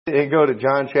And go to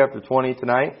John chapter 20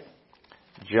 tonight.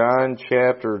 John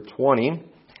chapter 20.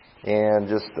 And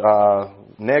just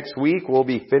next week we'll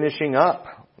be finishing up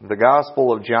the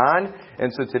Gospel of John.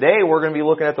 And so today we're going to be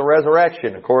looking at the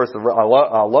resurrection. Of course, I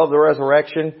love the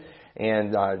resurrection.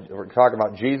 And we're talking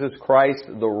about Jesus Christ,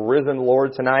 the risen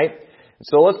Lord tonight.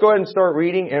 So let's go ahead and start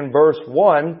reading in verse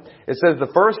 1. It says,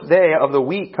 "The first day of the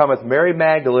week cometh Mary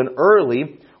Magdalene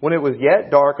early, when it was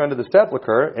yet dark, unto the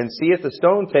sepulchre, and seeth the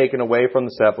stone taken away from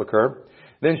the sepulchre.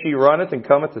 Then she runneth and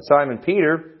cometh to Simon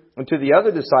Peter, and to the other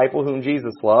disciple whom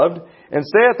Jesus loved, and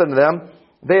saith unto them,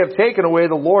 They have taken away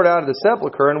the Lord out of the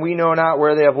sepulchre, and we know not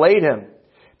where they have laid him.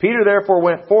 Peter therefore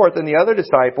went forth, and the other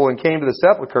disciple, and came to the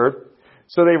sepulchre.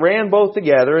 So they ran both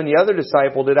together, and the other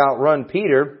disciple did outrun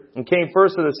Peter, and came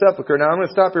first to the sepulchre." Now I'm going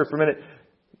to stop here for a minute.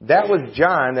 That was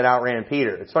John that outran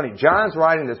Peter. It's funny, John's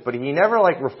writing this, but he never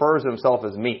refers to himself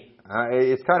as me.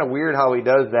 It's kind of weird how he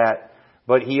does that,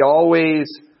 but he always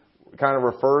kind of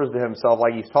refers to himself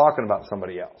like he's talking about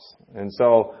somebody else. And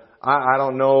so I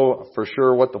don't know for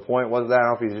sure what the point was of that. I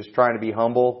don't know if he's just trying to be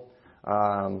humble.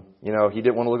 He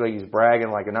didn't want to look like he's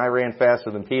bragging and I ran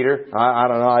faster than Peter. I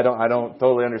don't know. I don't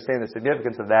totally understand the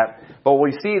significance of that. But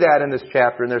we see that in this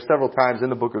chapter, and there's several times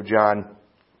in the book of John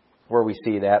where we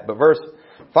see that. But verse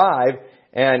 5,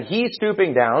 "And he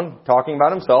stooping down," talking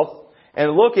about himself,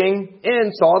 "and looking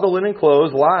in, saw the linen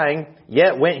clothes lying,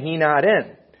 yet went he not in.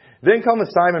 Then cometh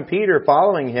Simon Peter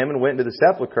following him, and went into the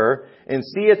sepulchre, and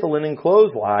seeth the linen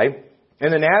clothes lie,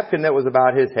 and the napkin that was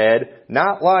about his head,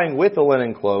 not lying with the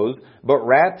linen clothes, but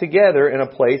wrapped together in a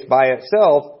place by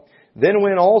itself. Then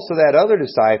went also that other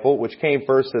disciple, which came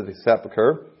first to the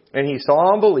sepulchre, and he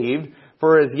saw and believed,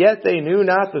 for as yet they knew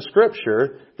not the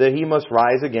Scripture, that he must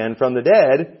rise again from the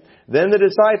dead. Then the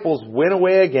disciples went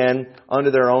away again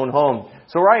unto their own home."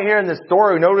 So right here in this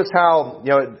story, notice how,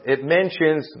 it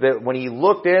mentions that when he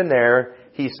looked in there,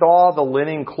 he saw the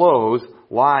linen clothes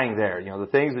lying there. The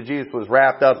things that Jesus was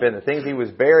wrapped up in, the things he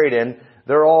was buried in,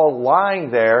 they're all lying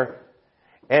there.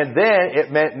 And then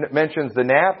it mentions the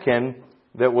napkin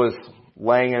that was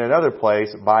laying in another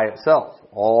place by itself,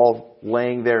 all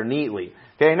laying there neatly.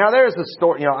 Okay, now there's a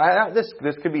story,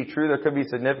 this could be true, there could be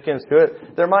significance to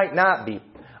it, there might not be.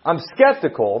 I'm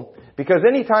skeptical because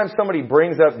anytime somebody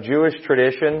brings up Jewish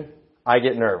tradition, I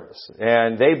get nervous.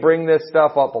 And they bring this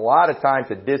stuff up a lot of times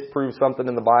to disprove something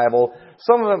in the Bible.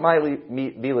 Some of it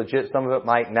might be legit, some of it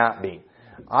might not be.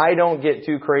 I don't get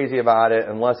too crazy about it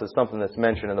unless it's something that's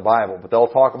mentioned in the Bible. But they'll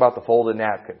talk about the folded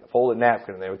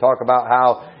napkin. They would talk about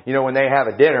how, when they have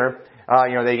a dinner,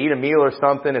 they'd eat a meal or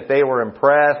something. If they were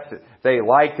impressed, if they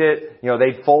liked it,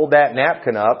 they'd fold that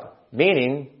napkin up,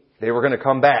 meaning they were going to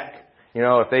come back.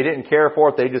 If they didn't care for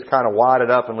it, they just kind of wad it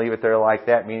up and leave it there like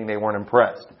that, meaning they weren't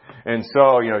impressed. And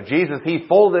so, Jesus, he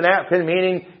folded the napkin,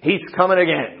 meaning he's coming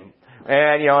again.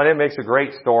 And, and it makes a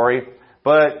great story.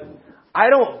 But I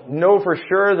don't know for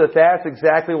sure that that's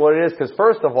exactly what it is, because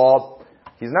first of all,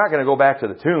 he's not going to go back to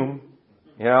the tomb,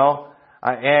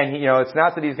 and, it's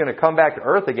not that he's going to come back to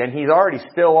earth again. He's already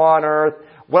still on earth.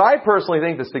 What I personally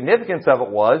think the significance of it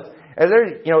was,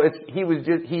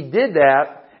 he did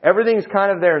that. Everything's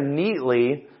kind of there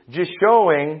neatly, just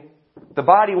showing the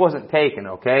body wasn't taken,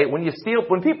 okay? When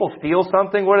people steal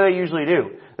something, what do they usually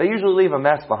do? They usually leave a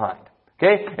mess behind,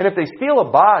 okay? And if they steal a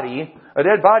dead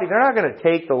body, they're not going to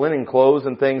take the linen clothes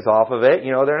and things off of it.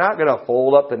 They're not going to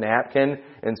fold up the napkin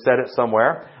and set it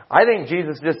somewhere. I think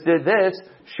Jesus just did this,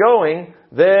 showing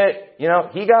that,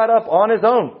 he got up on his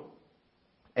own.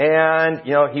 And,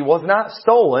 he was not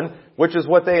stolen, which is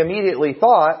what they immediately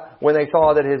thought when they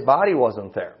saw that his body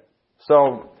wasn't there.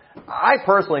 So, I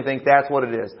personally think that's what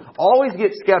it is. Always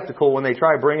get skeptical when they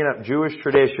try bringing up Jewish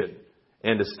tradition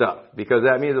into stuff, because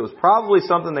that means it was probably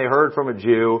something they heard from a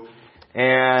Jew,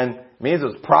 and it means it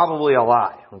was probably a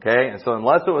lie, okay? And so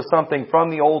unless it was something from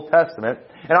the Old Testament,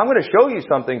 and I'm going to show you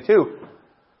something too,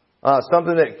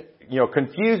 something that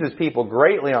confuses people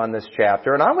greatly on this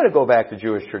chapter. And I'm going to go back to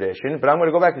Jewish tradition, but I'm going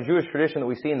to go back to Jewish tradition that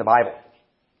we see in the Bible.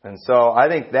 And so I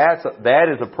think that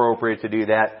is appropriate to do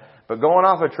that. But going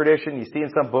off of tradition, you see in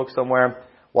some book somewhere,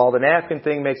 while the napkin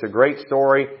thing makes a great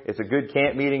story, it's a good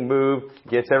camp meeting move,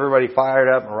 gets everybody fired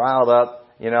up and riled up,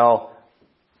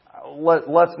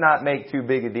 let's not make too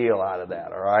big a deal out of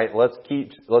that, all right? Let's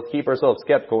keep ourselves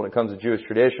skeptical when it comes to Jewish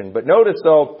tradition. But notice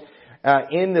though,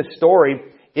 in this story,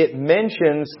 it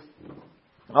mentions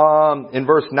in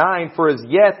verse 9, "For as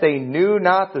yet they knew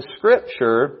not the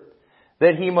Scripture,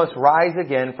 that he must rise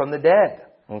again from the dead."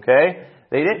 Okay?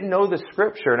 They didn't know the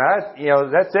Scripture. Now,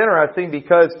 that's interesting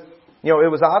because,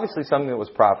 it was obviously something that was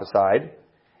prophesied.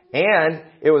 And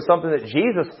it was something that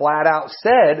Jesus flat out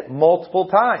said multiple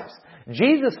times.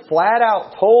 Jesus flat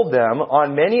out told them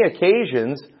on many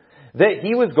occasions that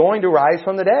He was going to rise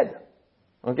from the dead.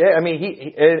 Okay, I mean,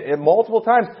 He multiple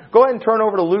times. Go ahead and turn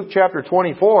over to Luke chapter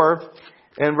 24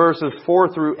 and verses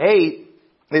 4 through 8.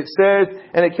 It says,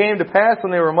 "And it came to pass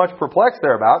when they were much perplexed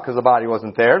thereabout," because the body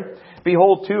wasn't there,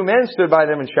 "behold, two men stood by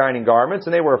them in shining garments,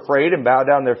 and they were afraid and bowed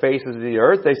down their faces to the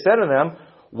earth. They said to them,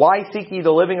 Why seek ye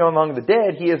the living among the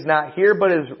dead? He is not here,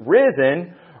 but is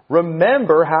risen.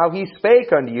 Remember how He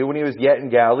spake unto you when He was yet in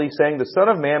Galilee, saying, The Son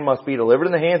of Man must be delivered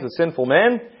in the hands of sinful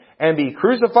men, and be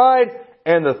crucified,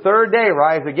 and the third day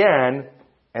rise again."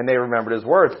 And they remembered His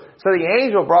words. So the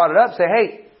angel brought it up, say,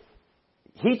 "Hey,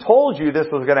 He told you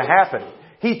this was going to happen.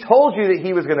 He told you that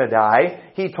He was going to die.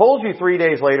 He told you 3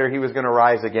 days later He was going to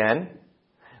rise again."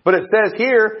 But it says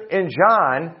here in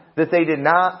John that they did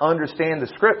not understand the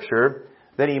Scripture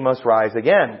that He must rise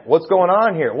again. What's going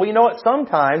on here? Well, you know what?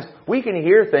 Sometimes we can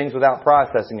hear things without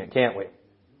processing it, can't we?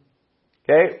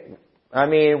 Okay? I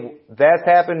mean, that's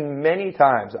happened many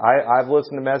times. I've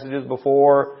listened to messages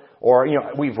before, or,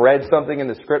 we've read something in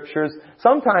the Scriptures.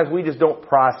 Sometimes we just don't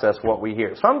process what we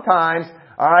hear. Sometimes,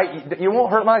 you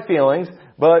won't hurt my feelings,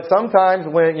 but sometimes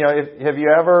when, have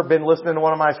you ever been listening to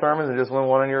one of my sermons and just went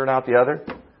one ear and out the other?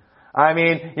 I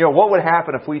mean, what would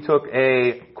happen if we took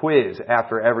a quiz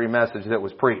after every message that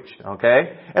was preached,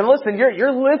 okay? And listen,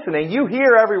 you're listening, you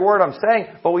hear every word I'm saying,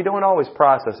 but we don't always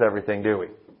process everything, do we?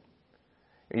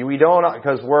 We don't,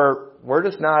 because we're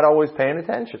just not always paying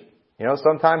attention.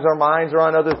 Sometimes our minds are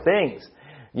on other things.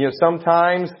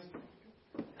 Sometimes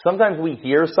we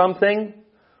hear something,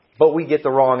 but we get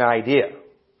the wrong idea.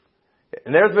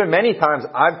 And there's been many times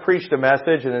I've preached a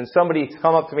message and then somebody's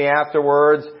come up to me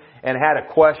afterwards and had a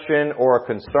question or a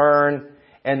concern,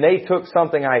 and they took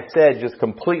something I said just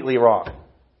completely wrong.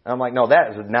 And I'm like, no,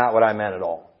 that is not what I meant at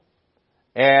all.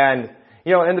 And,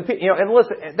 and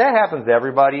listen, that happens to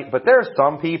everybody, but there are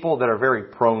some people that are very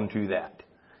prone to that.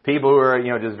 People who are,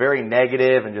 just very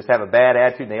negative and just have a bad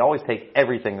attitude, and they always take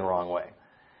everything the wrong way.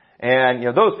 And,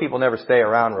 those people never stay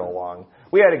around real long.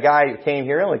 We had a guy who came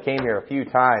here, he only came here a few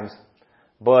times,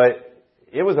 but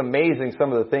it was amazing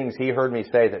some of the things he heard me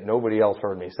say that nobody else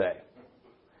heard me say.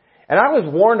 And I was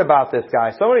warned about this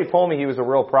guy. Somebody told me he was a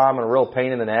real problem and a real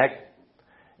pain in the neck.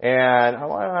 And,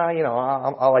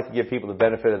 I like to give people the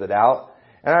benefit of the doubt.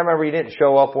 And I remember he didn't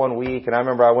show up one week, and I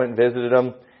remember I went and visited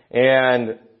him.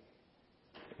 And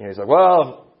he's like,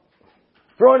 "Well,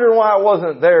 if you're wondering why I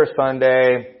wasn't there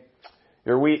Sunday,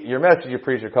 your message you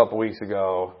preached a couple weeks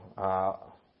ago,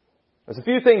 there's a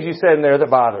few things you said in there that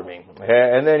bothered me."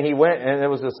 And then he went, and it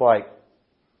was just like,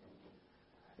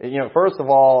 first of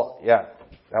all,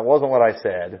 that wasn't what I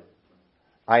said.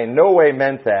 I in no way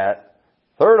meant that.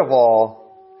 Third of all,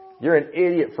 you're an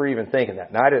idiot for even thinking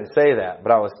that. Now, I didn't say that,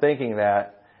 but I was thinking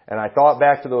that, and I thought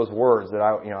back to those words that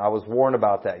I was warned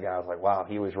about that guy. I was like, wow,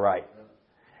 he was right.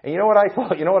 And you know what I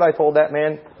told that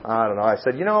man? I don't know. I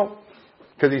said,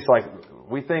 because he's like,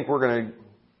 we think we're going to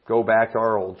go back to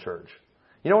our old church.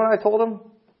 You know what I told him?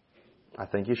 I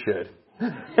think you should.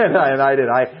 and I did.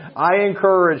 I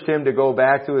encouraged him to go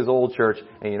back to his old church.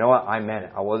 And you know what? I meant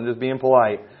it. I wasn't just being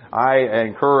polite. I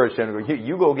encouraged him to go,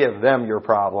 you go give them your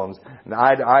problems. And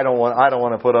I don't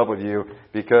want to put up with you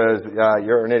because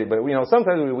you're an idiot. But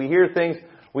sometimes we hear things,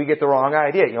 we get the wrong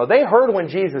idea. They heard when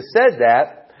Jesus said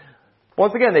that.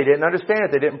 Once again, they didn't understand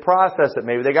it. They didn't process it.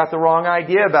 Maybe they got the wrong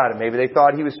idea about it. Maybe they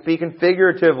thought He was speaking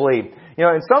figuratively.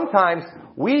 And sometimes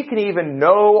we can even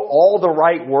know all the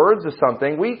right words of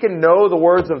something. We can know the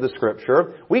words of the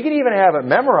Scripture. We can even have it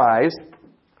memorized,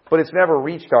 but it's never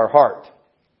reached our heart.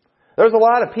 There's a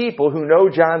lot of people who know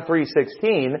John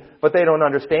 3:16, but they don't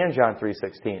understand John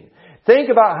 3:16. Think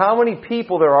about how many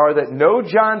people there are that know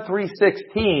John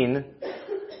 3:16,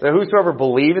 that whosoever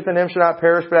believeth in Him shall not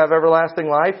perish but have everlasting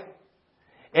life.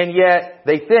 And yet,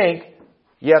 they think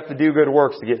you have to do good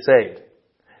works to get saved.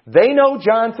 They know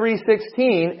John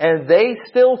 3:16, and they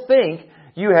still think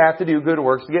you have to do good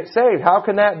works to get saved. How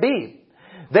can that be?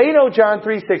 They know John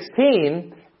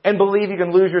 3:16 and believe you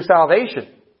can lose your salvation.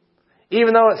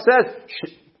 Even though it says,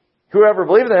 whoever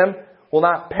believes in Him will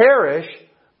not perish,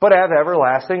 but have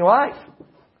everlasting life.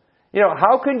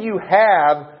 How can you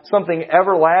have something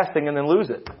everlasting and then lose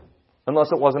it?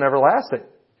 Unless it wasn't everlasting.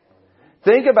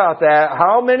 Think about that.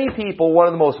 How many people, one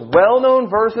of the most well-known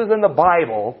verses in the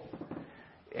Bible,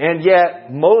 and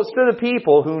yet most of the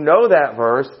people who know that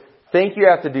verse think you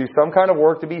have to do some kind of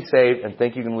work to be saved and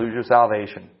think you can lose your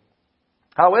salvation.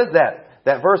 How is that?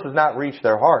 That verse has not reached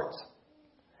their hearts.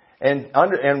 And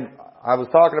I was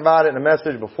talking about it in a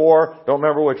message before, don't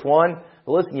remember which one,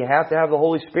 but listen, you have to have the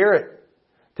Holy Spirit.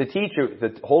 to teach you.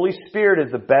 The Holy Spirit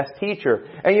is the best teacher.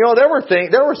 And there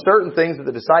were certain things that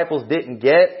the disciples didn't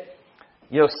get.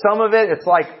 Some of it, it's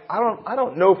like, I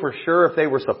don't know for sure if they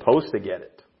were supposed to get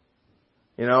it.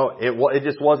 It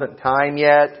just wasn't time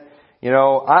yet.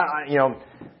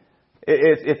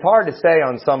 It's hard to say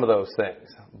on some of those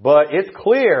things. But it's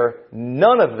clear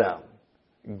none of them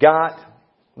got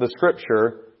the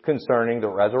Scripture concerning the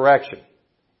resurrection.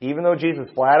 Even though Jesus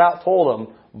flat out told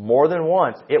them more than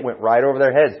once, it went right over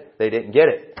their heads. They didn't get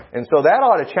it. And so that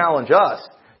ought to challenge us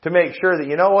to make sure that,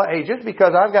 hey, just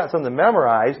because I've got something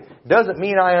memorized doesn't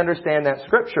mean I understand that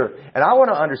Scripture. And I want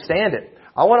to understand it.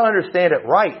 I want to understand it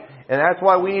right. And that's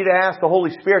why we need to ask the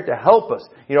Holy Spirit to help us.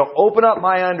 Open up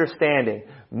my understanding.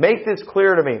 Make this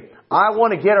clear to me. I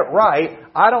want to get it right.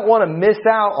 I don't want to miss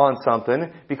out on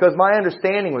something because my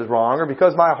understanding was wrong or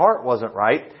because my heart wasn't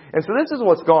right. And so this is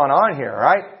what's going on here,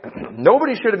 right?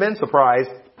 Nobody should have been surprised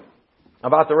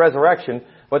about the resurrection,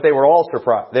 but they were all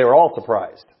surprised. They were all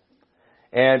surprised.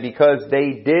 And because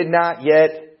they did not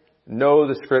yet know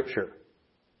the Scripture.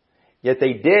 Yet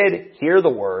they did hear the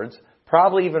words,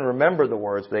 probably even remember the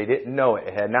words, but they didn't know it.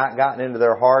 It had not gotten into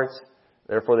their hearts.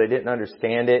 Therefore, they didn't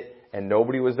understand it. And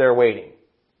nobody was there waiting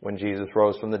when Jesus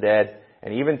rose from the dead.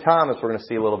 And even Thomas, we're going to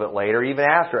see a little bit later, even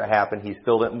after it happened, he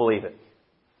still didn't believe it.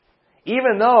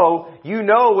 Even though,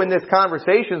 when this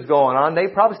conversation's going on, they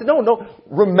probably said, no,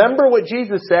 remember what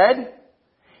Jesus said?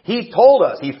 He told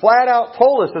us, he flat out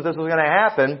told us that this was going to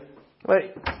happen.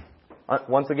 But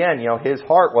once again, his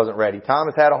heart wasn't ready.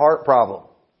 Thomas had a heart problem.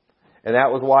 And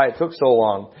that was why it took so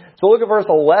long. So look at verse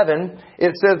 11.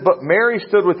 It says, "But Mary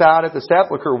stood without at the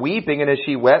sepulchre weeping, and as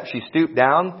she wept, she stooped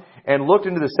down and looked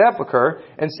into the sepulchre,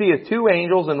 and seeth two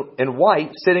angels in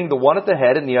white, sitting the one at the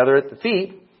head and the other at the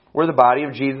feet, where the body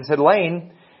of Jesus had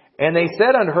lain. And they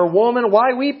said unto her, Woman,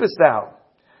 why weepest thou?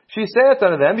 She saith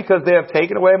unto them, Because they have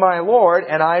taken away my Lord,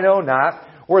 and I know not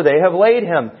where they have laid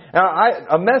him." Now,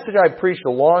 a message I preached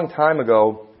a long time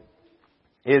ago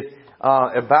is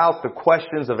about the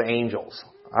questions of angels.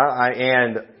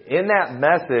 And in that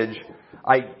message,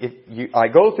 I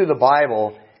go through the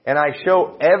Bible and I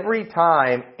show every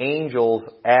time angels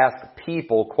ask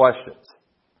people questions.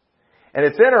 And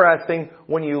it's interesting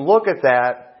when you look at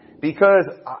that because,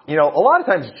 a lot of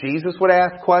times Jesus would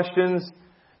ask questions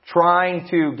trying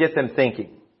to get them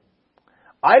thinking.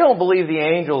 I don't believe the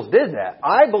angels did that.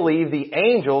 I believe the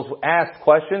angels asked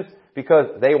questions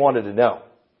because they wanted to know.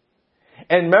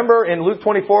 And remember in Luke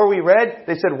 24 we read,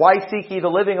 they said, "Why seek ye the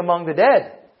living among the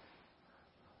dead?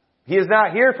 He is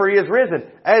not here, for he is risen,"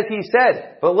 as he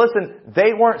said. But listen,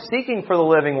 they weren't seeking for the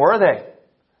living, were they?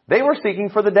 They were seeking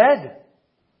for the dead.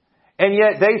 And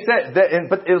yet they said,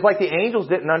 but it was like the angels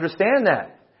didn't understand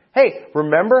that. Hey,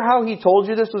 remember how he told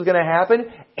you this was going to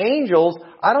happen? Angels,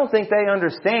 I don't think they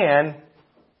understand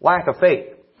lack of faith.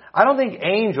 I don't think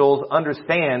angels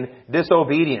understand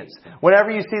disobedience.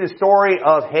 Whenever you see the story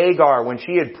of Hagar when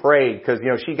she had prayed, because,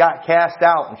 she got cast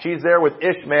out and she's there with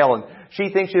Ishmael and she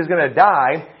thinks she's going to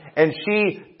die, and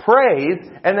she prays,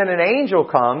 and then an angel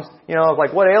comes,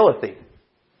 like, "What aileth thee?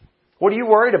 What are you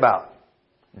worried about?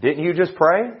 Didn't you just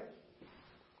pray?"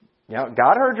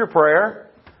 God heard your prayer.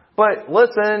 But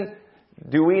listen,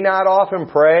 do we not often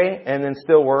pray and then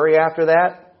still worry after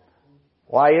that?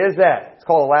 Why is that? It's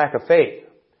called a lack of faith.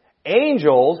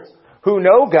 Angels who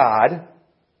know God,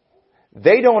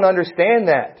 they don't understand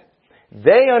that.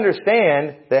 They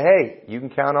understand that, hey, you can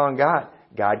count on God.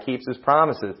 God keeps His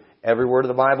promises. Every word of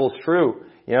the Bible is true.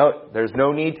 There's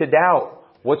no need to doubt.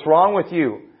 What's wrong with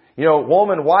you?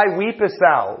 Woman, why weepest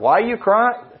thou? Why are you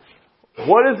crying?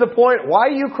 What is the point? Why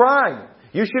are you crying?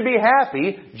 You should be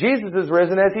happy. Jesus is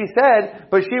risen, as He said,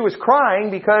 but she was crying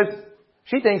because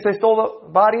she thinks they stole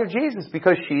the body of Jesus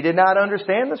because she did not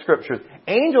understand the Scriptures.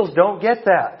 Angels don't get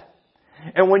that.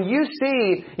 And when you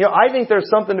see, I think there's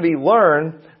something to be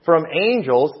learned from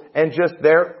angels and just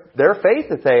their faith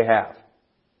that they have.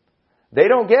 They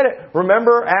don't get it.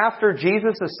 Remember after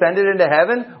Jesus ascended into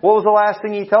heaven, what was the last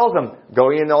thing He tells them? "Go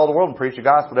ye into all the world and preach the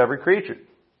gospel to every creature."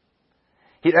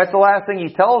 That's the last thing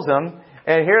He tells them.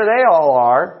 And here they all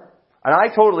are, and I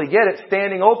totally get it,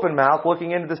 standing open mouth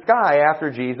looking into the sky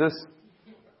after Jesus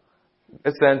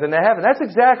ascends into heaven. That's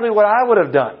exactly what I would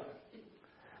have done.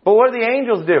 But what do the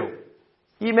angels do?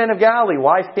 "Ye men of Galilee,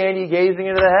 why stand ye gazing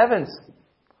into the heavens?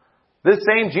 This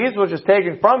same Jesus was just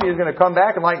taken from you is going to come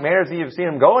back in like manner as ye have seen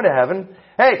Him go into heaven.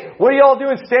 Hey, what are you all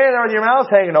doing standing there with your mouths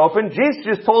hanging open? Jesus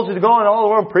just told you to go into all the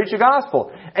world and preach the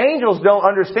gospel." Angels don't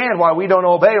understand why we don't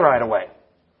obey right away.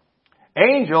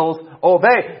 Angels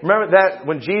obey. Remember that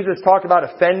when Jesus talked about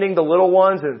offending the little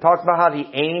ones, and it talks about how the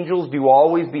angels do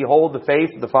always behold the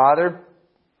face of the Father?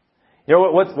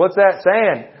 What's that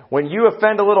saying? When you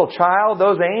offend a little child,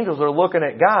 those angels are looking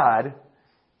at God,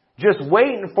 just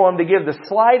waiting for Him to give the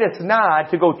slightest nod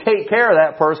to go take care of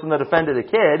that person that offended a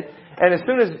kid. And as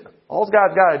soon as, all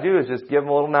God's got to do is just give him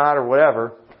a little nod or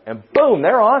whatever, and boom,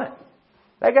 they're on it.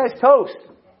 That guy's toast.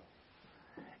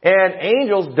 And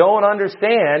angels don't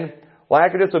understand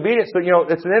lack of disobedience. So,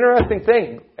 it's an interesting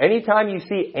thing. Anytime you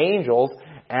see angels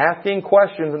asking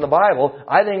questions in the Bible,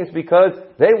 I think it's because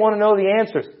they want to know the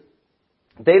answers.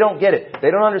 They don't get it. They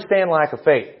don't understand lack of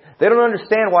faith. They don't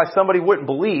understand why somebody wouldn't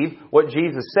believe what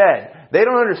Jesus said. They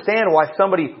don't understand why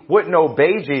somebody wouldn't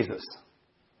obey Jesus.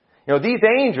 These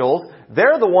angels,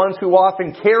 they're the ones who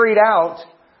often carried out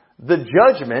the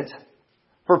judgment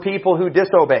for people who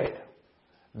disobeyed.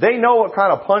 They know what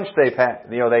kind of punch they've had.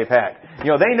 They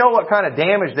know what kind of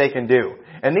damage they can do.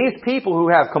 And these people who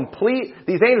have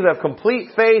these angels have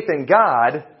complete faith in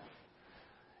God,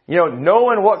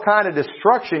 knowing what kind of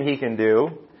destruction He can do.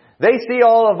 They see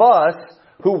all of us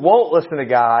who won't listen to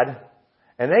God,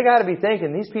 and they got to be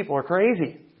thinking, these people are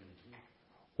crazy.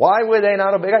 Why would they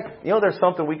not obey God? There's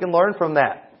something we can learn from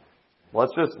that.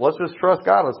 Let's just trust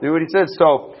God. Let's do what He says.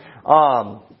 So,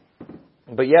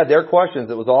 but yeah, their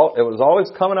questions, it was always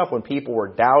coming up when people were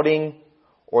doubting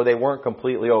or they weren't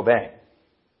completely obeying.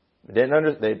 They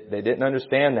didn't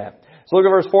understand that. So look at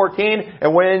verse 14.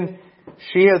 And when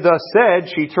she had thus said,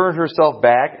 she turned herself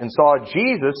back and saw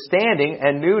Jesus standing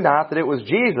and knew not that it was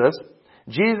Jesus.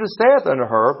 Jesus saith unto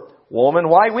her, Woman,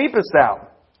 why weepest thou?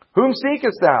 Whom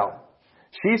seekest thou?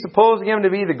 She, supposing Him to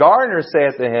be the gardener,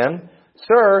 saith to Him,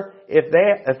 Sir, if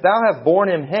thou have borne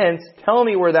Him hence, tell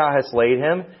me where thou hast laid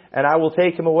Him, and I will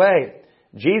take Him away.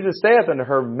 Jesus saith unto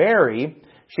her, Mary.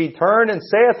 She turned and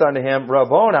saith unto Him,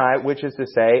 Rabboni, which is to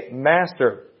say,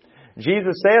 Master.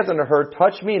 Jesus saith unto her,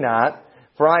 Touch me not,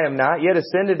 for I am not yet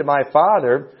ascended to my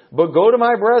Father, but go to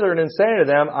my brethren and say to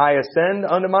them, I ascend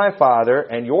unto my Father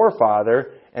and your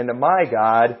Father, and to my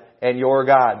God and your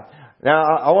God. Now,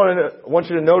 I want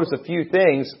you to notice a few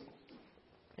things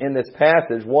in this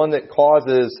passage. One that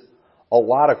causes a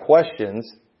lot of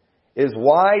questions is,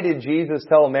 why did Jesus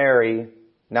tell Mary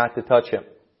not to touch Him?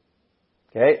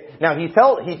 Okay. Now, He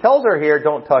tells her here,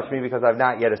 don't touch me because I've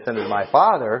not yet ascended to my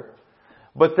Father.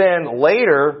 But then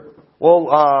later,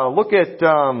 look at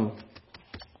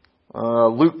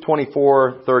Luke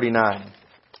 24:39.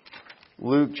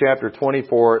 Luke chapter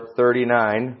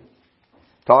 24:39.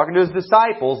 Talking to His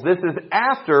disciples, this is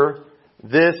after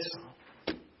this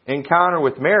encounter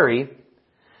with Mary.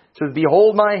 It says,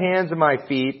 Behold my hands and my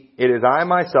feet, it is I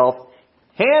myself,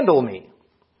 handle me,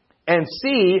 and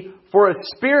see, for a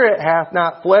spirit hath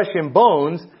not flesh and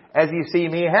bones, as you see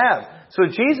me have. So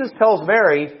Jesus tells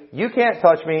Mary, you can't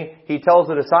touch me. He tells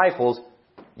the disciples,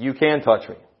 you can touch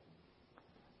me.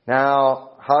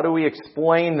 Now, how do we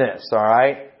explain this,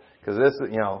 alright? Because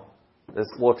this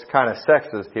looks kind of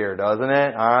sexist here, doesn't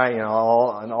it? Alright, and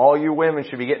all you women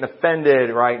should be getting offended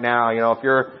right now. If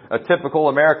you're a typical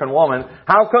American woman,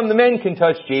 how come the men can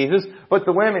touch Jesus, but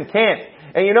the women can't?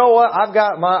 And you know what? I've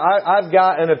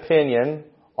got an opinion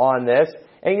on this.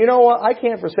 And you know what? I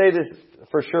can't say this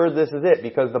for sure this is it,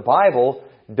 because the Bible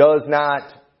does not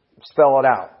spell it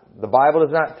out. The Bible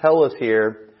does not tell us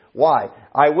here why.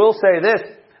 I will say this.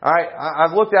 Alright,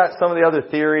 I've looked at some of the other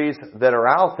theories that are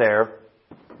out there,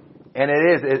 and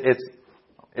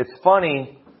it's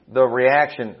funny the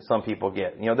reaction some people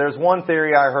get. There's one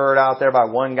theory I heard out there by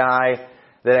one guy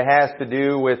that it has to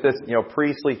do with this,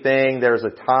 priestly thing. There's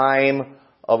a time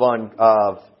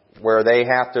of where they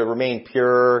have to remain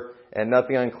pure and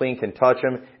nothing unclean can touch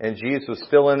them. And Jesus was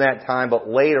still in that time, but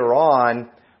later on,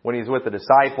 when He's with the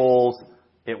disciples,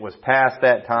 it was past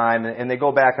that time, and they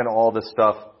go back into all this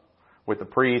stuff with the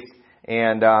priest.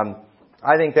 And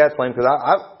I think that's lame, because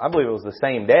I believe it was the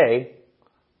same day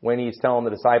when He's telling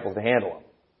the disciples to handle Him.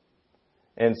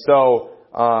 And so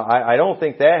I don't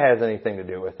think that has anything to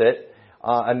do with it.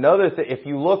 Another thing, if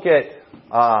you look at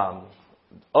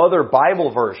other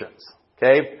Bible versions,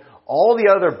 okay, all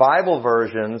the other Bible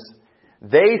versions,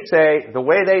 they say, the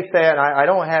way they say it, and I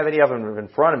don't have any of them in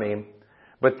front of me,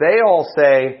 but they all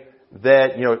say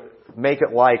that, make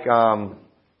it like,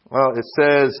 it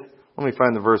says, let me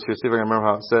find the verse here, see if I can remember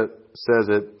how it says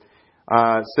it.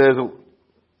 It says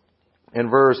in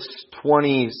verse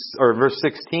 20, or verse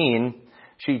 16,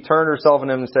 she turned herself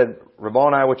unto Him and said,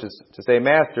 Rabboni, which is to say,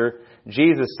 Master.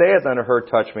 Jesus saith unto her,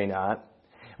 Touch me not.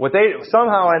 What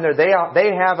somehow in there, they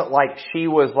have it like she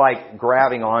was like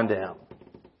grabbing onto Him.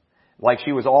 Like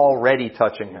she was already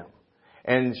touching Him.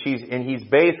 And he's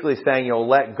basically saying,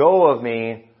 let go of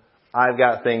me. I've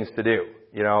got things to do.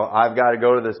 I've got to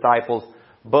go to the disciples.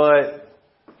 But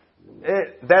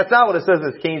That's not what it says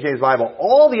in this King James Bible.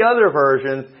 All the other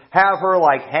versions have her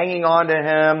like hanging on to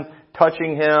him,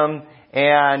 touching him,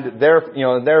 and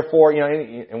therefore,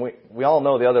 and we all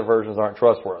know the other versions aren't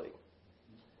trustworthy.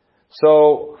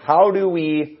 So how do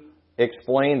we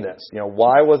explain this?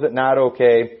 Why was it not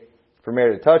okay for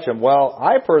Mary to touch him? Well,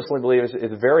 I personally believe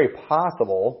it's very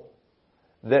possible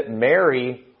that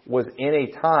Mary was in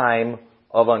a time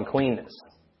of uncleanness.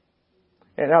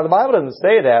 And now the Bible doesn't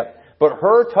say that, but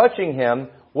her touching him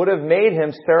would have made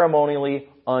him ceremonially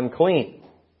unclean.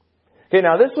 Okay,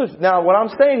 now what I'm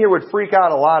saying here would freak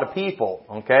out a lot of people,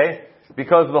 okay?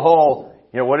 Because of the whole,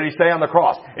 what did he say on the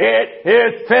cross? It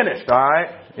is finished, alright?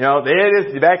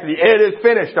 Back to the it is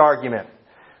finished argument.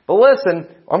 But listen,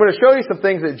 I'm going to show you some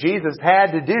things that Jesus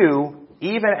had to do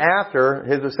even after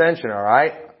his ascension,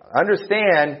 alright?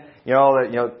 Understand,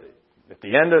 that, at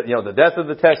the end of, the death of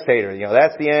the testator,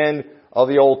 that's the end of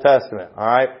the Old Testament,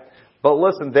 alright? But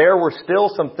listen, there were still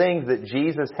some things that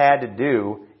Jesus had to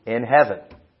do in heaven.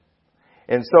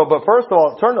 And so, but first of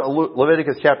all, turn to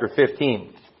Leviticus chapter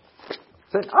 15.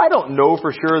 I don't know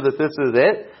for sure that this is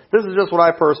it. This is just what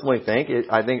I personally think.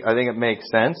 I think it makes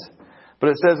sense. But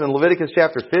it says in Leviticus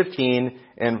chapter 15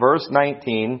 and verse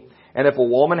 19, and if a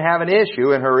woman have an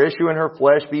issue, and her issue in her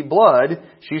flesh be blood,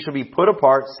 she shall be put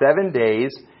apart 7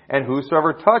 days, and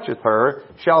whosoever toucheth her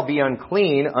shall be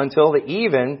unclean until the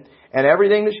even, and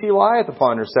everything that she lieth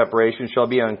upon her separation shall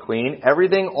be unclean.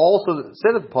 Everything also that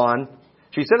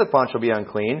she sitteth upon shall be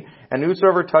unclean. And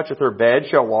whosoever toucheth her bed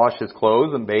shall wash his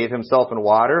clothes, and bathe himself in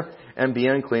water, and be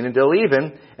unclean until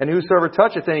even. And whosoever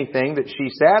toucheth anything that she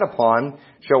sat upon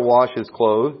shall wash his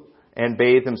clothes, and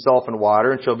bathe himself in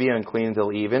water, and shall be unclean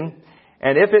until even.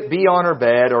 And if it be on her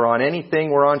bed, or on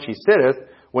anything whereon she sitteth,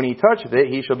 when he toucheth it,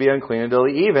 he shall be unclean until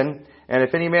the even. And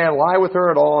if any man lie with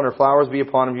her at all, and her flowers be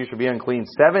upon him, he shall be unclean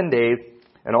 7 days,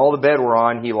 and all the bed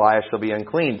whereon he lieth shall be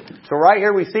unclean. So right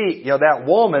here we see, that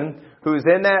woman who's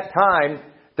in that time,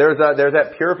 there's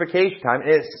that purification time,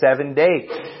 and it's 7 days.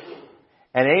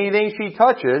 And anything she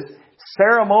touches,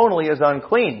 ceremonially is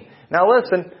unclean. Now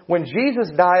listen, when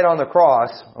Jesus died on the cross,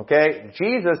 okay,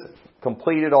 Jesus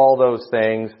completed all those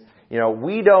things.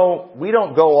 We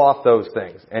don't go off those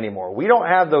things anymore. We don't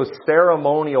have those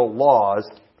ceremonial laws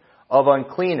of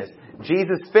uncleanness.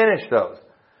 Jesus finished those.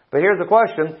 But here's the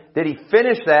question, did he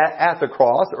finish that at the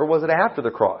cross, or was it after the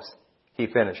cross he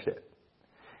finished it?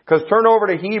 Because turn over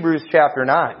to Hebrews chapter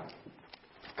 9.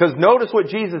 Because notice what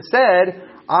Jesus said,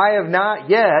 I have not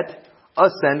yet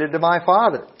ascended to my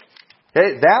Father.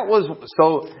 Okay,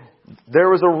 so there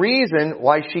was a reason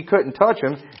why she couldn't touch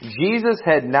him. Jesus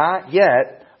had not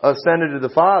yet ascended to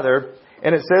the Father.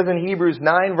 And it says in Hebrews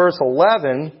 9 verse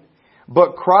 11,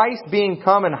 but Christ being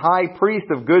come and high priest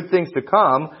of good things to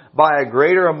come by a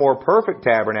greater and more perfect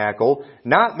tabernacle,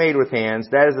 not made with hands,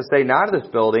 that is to say, not of this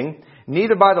building,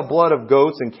 neither by the blood of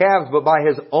goats and calves, but by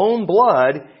his own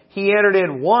blood, he entered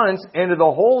in once into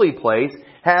the holy place,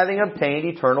 having obtained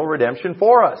eternal redemption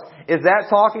for us. Is that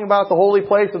talking about the holy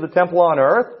place of the temple on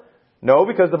earth? No,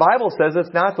 because the Bible says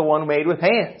it's not the one made with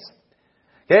hands.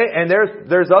 Okay, and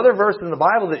there's other verses in the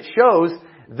Bible that shows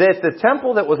that the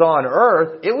temple that was on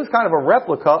earth, it was kind of a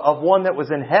replica of one that was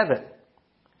in heaven.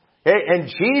 Okay, and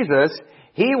Jesus,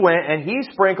 he went and he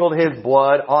sprinkled his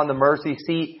blood on the mercy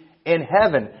seat in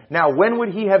heaven. Now, when would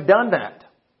he have done that?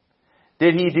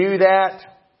 Did he do that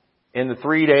in the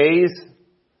 3 days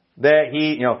that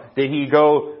did he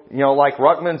go, like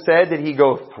Ruckman said, did he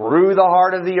go through the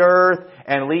heart of the earth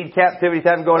and lead captivity to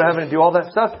heaven, go to heaven and do all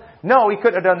that stuff? No, he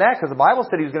couldn't have done that because the Bible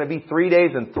said he was going to be 3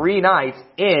 days and 3 nights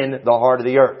in the heart of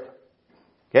the earth.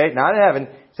 Okay, not in heaven.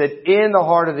 It said in the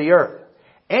heart of the earth.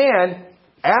 And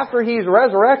after he's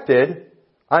resurrected,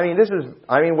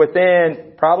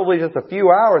 within probably just a few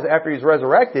hours after he's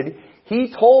resurrected,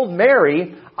 he told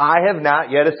Mary, I have not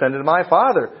yet ascended to my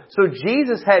Father. So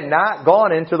Jesus had not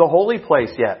gone into the holy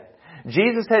place yet.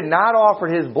 Jesus had not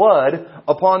offered his blood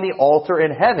upon the altar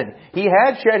in heaven. He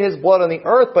had shed his blood on the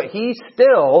earth, but he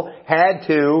still had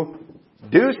to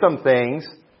do some things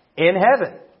in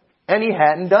heaven. And he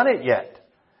hadn't done it yet.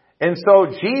 And so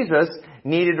Jesus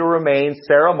needed to remain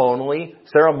ceremonially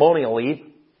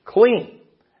clean.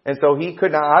 And so he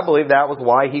could not, I believe that was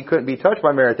why he couldn't be touched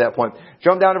by Mary at that point.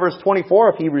 Jump down to verse 24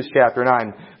 of Hebrews chapter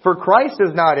 9. For Christ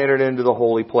has not entered into the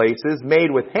holy places made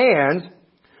with hands,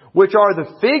 which are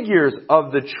the figures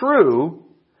of the true,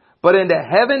 but into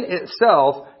heaven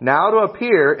itself, now to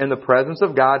appear in the presence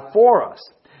of God for us.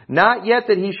 Not yet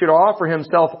that he should offer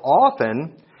himself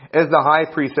often, as the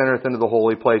high priest entereth into the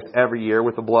holy place every year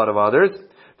with the blood of others.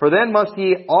 For then must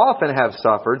he often have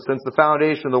suffered since the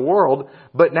foundation of the world.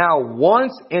 But now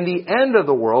once in the end of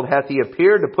the world hath he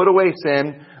appeared to put away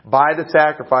sin by the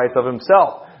sacrifice of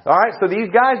himself. Alright, so these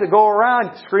guys that go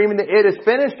around screaming the "it is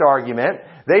finished" argument,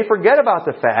 they forget about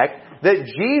the fact that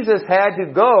Jesus had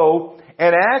to go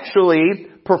and actually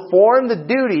perform the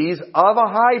duties of a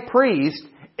high priest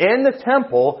in the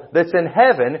temple that's in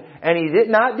heaven, and he did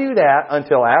not do that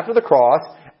until after the cross,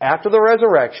 after the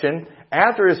resurrection,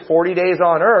 after his 40 days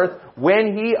on earth,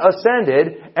 when he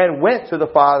ascended and went to the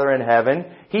Father in heaven.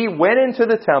 He went into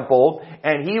the temple,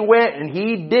 and he went and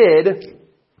he did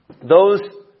those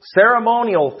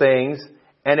ceremonial things,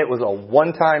 and it was a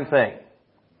one-time thing.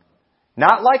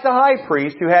 Not like the high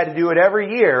priest who had to do it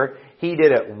every year. He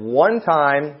did it one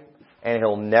time, and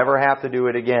he'll never have to do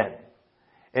it again.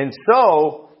 And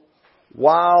so,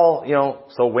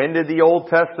 so when did the Old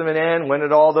Testament end? When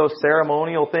did all those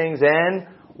ceremonial things end?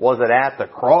 Was it at the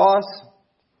cross?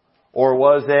 Or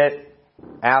was it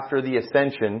after the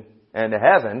ascension into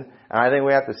heaven? And I think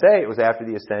we have to say it was after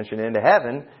the ascension into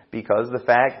heaven, because of the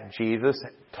fact Jesus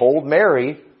told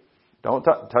Mary, "Don't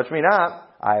touch me not.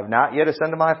 I have not yet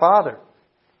ascended to my Father."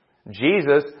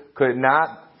 Jesus could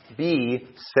not be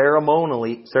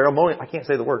ceremonially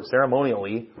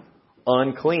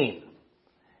unclean.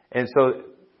 And so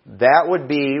that would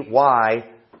be why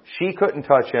she couldn't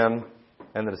touch him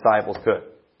and the disciples could.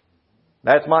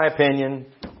 That's my opinion.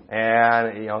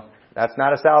 And, that's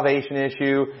not a salvation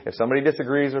issue. If somebody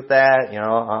disagrees with that,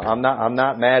 I'm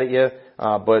not mad at you.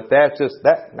 But that's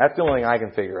the only thing I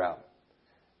can figure out.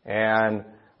 And,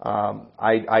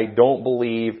 I don't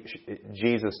believe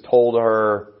Jesus told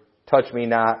her, "Touch me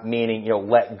not," meaning,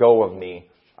 let go of me.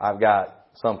 I've got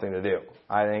something to do.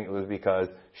 I think it was because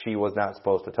she was not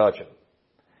supposed to touch him.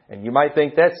 And you might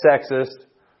think that's sexist,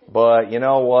 but you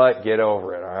know what? Get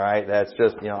over it, alright? That's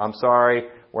just, I'm sorry.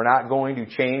 We're not going to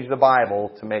change the Bible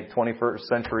to make 21st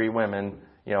century women,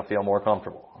 feel more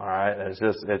comfortable. Alright? It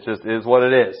just is what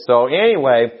it is. So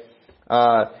anyway,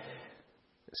 look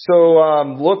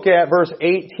at verse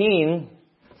 18.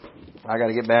 I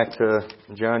gotta get back to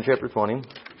John chapter 20.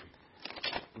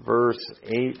 Verse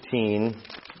 18.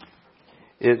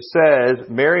 It says,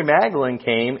 Mary Magdalene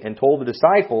came and told the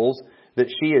disciples that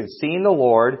she had seen the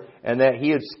Lord and that he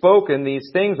had spoken these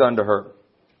things unto her.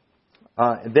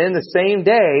 Then the same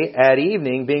day at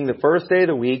evening, being the first day of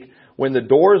the week, when the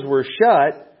doors were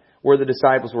shut, where the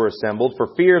disciples were assembled,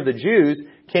 for fear of the Jews,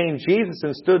 came Jesus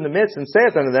and stood in the midst and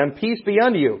saith unto them, Peace be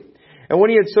unto you. And when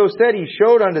he had so said, he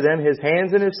showed unto them his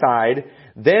hands and his side.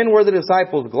 Then were the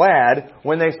disciples glad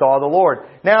when they saw the Lord.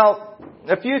 Now,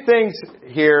 a few things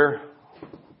here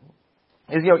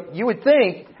is, you would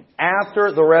think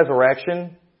after the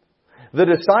resurrection, the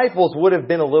disciples would have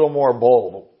been a little more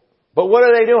bold. But what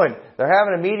are they doing? They're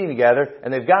having a meeting together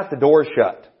and they've got the doors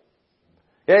shut.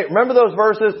 Okay, remember those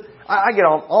verses? I get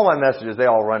all my messages, they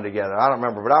all run together. I don't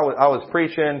remember, but I was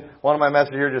preaching one of my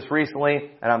messages here just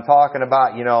recently, and I'm talking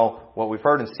about, what we've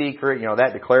heard in secret,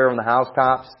 that declare on the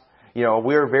housetops.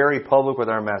 We're very public with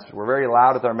our message. We're very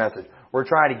loud with our message. We're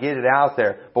trying to get it out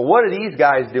there. But what are these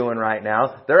guys doing right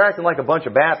now? They're acting like a bunch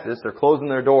of Baptists. They're closing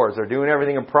their doors. They're doing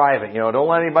everything in private. Don't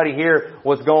let anybody hear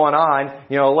what's going on.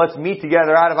 Let's meet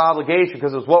together out of obligation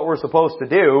because it's what we're supposed to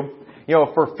do,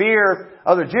 for fear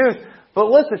of the Jews. But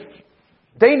listen,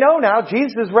 they know now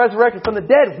Jesus is resurrected from the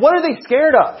dead. What are they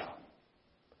scared of?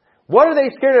 What are they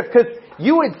scared of? Because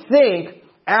you would think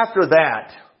after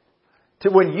that,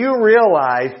 when you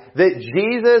realize that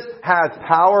Jesus has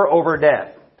power over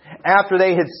death, after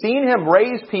they had seen him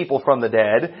raise people from the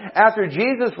dead, after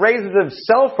Jesus raises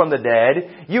himself from the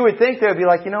dead, you would think they would be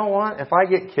like, you know what? If I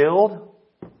get killed,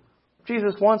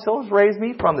 Jesus wants to raise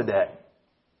me from the dead.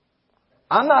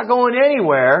 I'm not going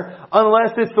anywhere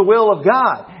unless it's the will of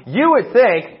God. You would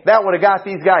think that would have got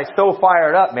these guys so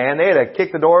fired up, man. They'd have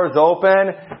kicked the doors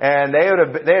open and they'd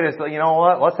have said, you know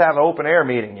what? Let's have an open air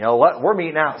meeting. We're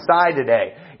meeting outside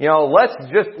today.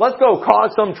 Let's go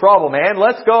cause some trouble, man.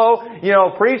 Let's go,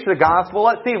 preach the gospel.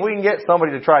 Let's see if we can get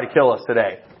somebody to try to kill us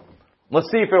today. Let's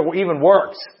see if it even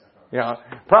works.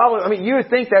 Probably, you would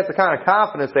think that's the kind of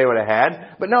confidence they would have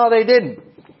had, but no, they didn't.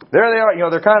 There they are,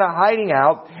 they're kind of hiding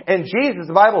out. And Jesus,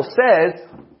 the Bible says,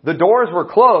 the doors were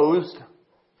closed,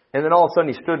 and then all of a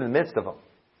sudden he stood in the midst of them.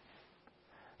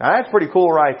 Now that's pretty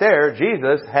cool right there.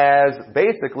 Jesus has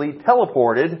basically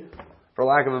teleported, for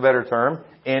lack of a better term,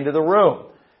 into the room.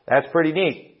 That's pretty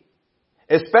neat.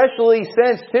 Especially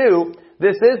since, too,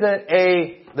 this isn't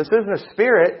a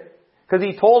spirit, because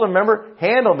he told him, remember,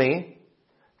 handle me,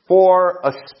 for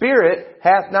a spirit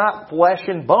hath not flesh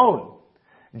and bone.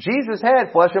 Jesus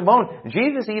had flesh and bone.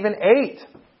 Jesus even ate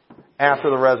after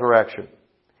the resurrection.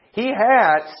 He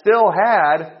still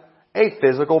had a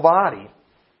physical body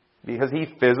because He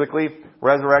physically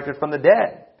resurrected from the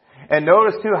dead. And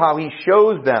notice too how He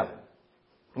shows them,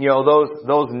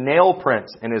 those nail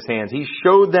prints in His hands. He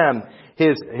showed them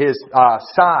His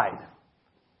side.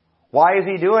 Why is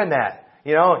He doing that?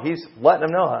 He's letting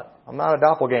them know, I'm not a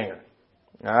doppelganger.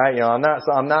 All right,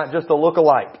 I'm not just a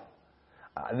look-alike.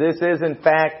 This is in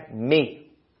fact me.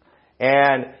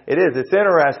 And it's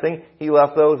interesting, He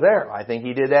left those there. I think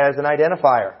He did that as an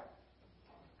identifier.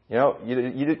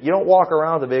 You don't walk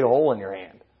around with a big hole in your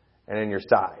hand and in your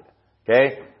side.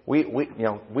 Okay? We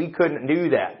couldn't do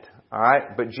that. All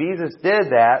right? But Jesus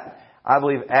did that, I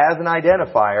believe, as an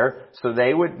identifier so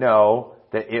they would know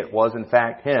that it was in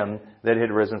fact Him that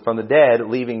had risen from the dead,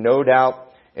 leaving no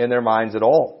doubt in their minds at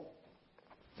all.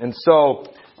 And so,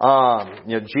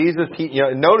 Jesus,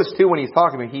 notice too when He's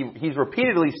talking, he's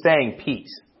repeatedly saying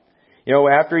peace.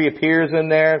 After He appears in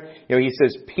there, He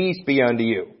says, peace be unto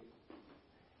you.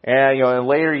 And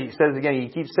later He says again, He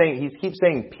keeps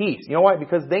saying peace. You know why?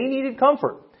 Because they needed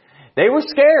comfort. They were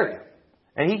scared.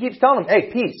 And He keeps telling them,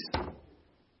 hey, peace.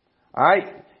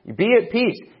 Alright? Be at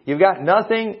peace. You've got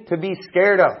nothing to be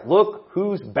scared of. Look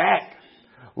who's back.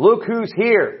 Look who's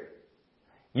here.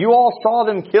 You all saw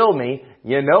them kill me.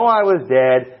 You know I was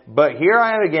dead, but here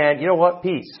I am again. You know what?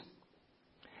 Peace.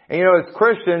 And as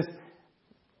Christians,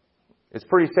 it's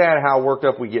pretty sad how worked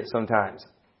up we get sometimes.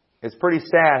 It's pretty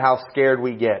sad how scared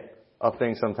we get of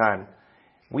things sometimes.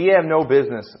 We have no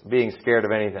business being scared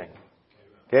of anything.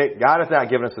 Okay? God has not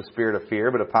given us a spirit of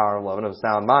fear, but a power of love and of a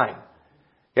sound mind.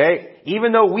 Okay?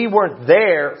 Even though we weren't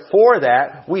there for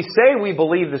that, we say we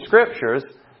believe the Scriptures,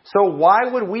 so why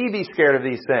would we be scared of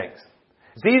these things?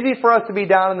 It's easy for us to be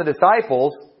down on the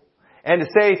disciples and to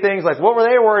say things like, what were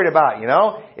they worried about?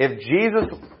 If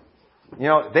Jesus,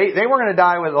 they weren't going to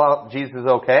die with Jesus is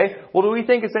okay. Well, do we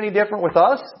think it's any different with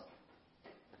us?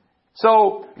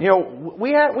 So,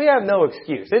 we have no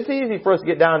excuse. It's easy for us to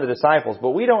get down to disciples,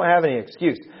 but we don't have any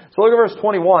excuse. So look at verse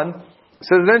 21. It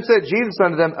says, then said Jesus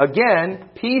unto them, again,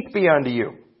 peace be unto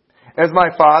you. As my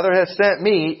Father hath sent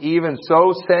me, even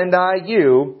so send I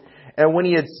you. And when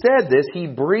He had said this, He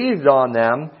breathed on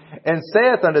them, and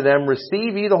saith unto them,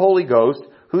 receive ye the Holy Ghost.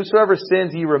 Whosoever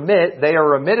sins ye remit, they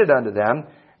are remitted unto them.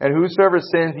 And whosoever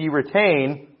sins ye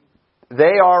retain,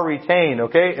 they are retained.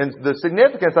 Okay? And the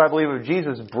significance, I believe, of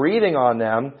Jesus breathing on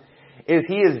them is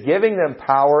He is giving them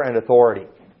power and authority.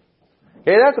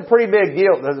 Okay, that's a pretty big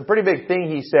deal. That's a pretty big thing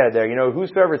He said there.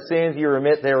 Whosoever sins ye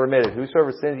remit, they are remitted.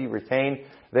 Whosoever sins ye retain,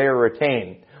 they are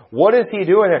retained. What is He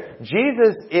doing there?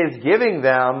 Jesus is giving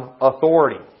them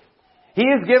authority. He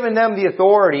has given them the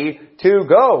authority to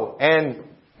go and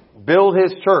build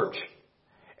His church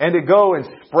and to go and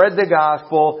spread the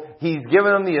gospel. He's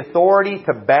given them the authority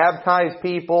to baptize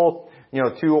people,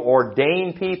 to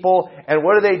ordain people. And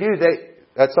what do?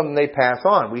 That's something they pass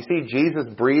on. We see Jesus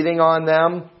breathing on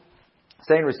them,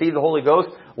 saying, receive the Holy Ghost.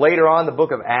 Later on in the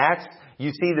book of Acts,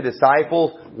 you see the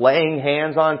disciples laying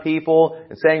hands on people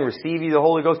and saying, receive ye the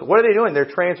Holy Ghost. What are they doing? They're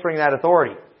transferring that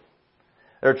authority.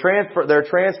 They're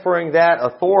transferring that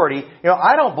authority.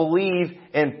 I don't believe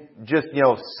in just,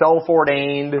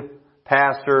 self-ordained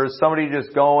pastors, somebody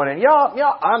just going and,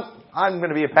 I'm going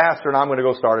to be a pastor and I'm going to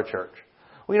go start a church.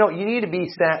 Well, you need to be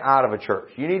sent out of a church.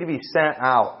 You need to be sent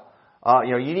out.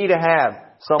 You need to have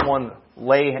someone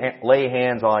lay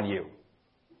hands on you.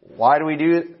 Why do we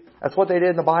do it? That's what they did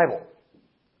in the Bible.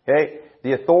 Okay?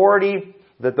 The authority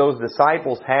that those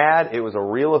disciples had, it was a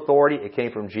real authority. It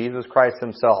came from Jesus Christ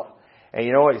Himself. And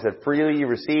you know what? He said, freely you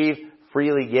receive,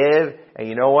 freely give. And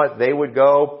you know what? They would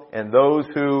go, and those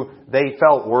who they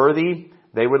felt worthy,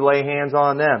 they would lay hands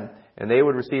on them. And they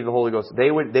would receive the Holy Ghost.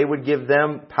 They would give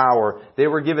them power. They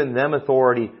were giving them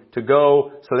authority to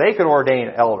go so they could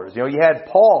ordain elders. You had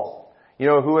Paul,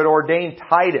 who had ordained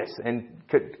Titus and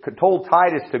told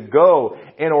Titus to go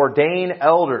and ordain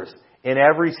elders in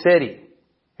every city.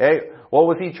 Okay? What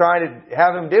was he trying to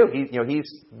have him do?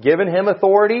 He's given him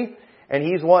authority, and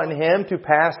he's wanting him to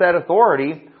pass that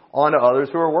authority on to others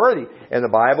who are worthy. In the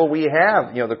Bible, we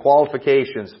have, the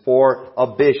qualifications for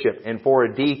a bishop and for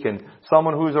a deacon,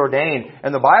 someone who's ordained.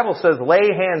 And the Bible says, lay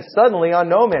hands suddenly on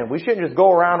no man. We shouldn't just go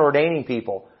around ordaining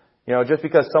people, just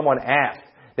because someone asked.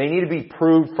 They need to be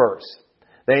proved first.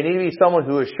 They need to be someone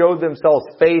who has showed themselves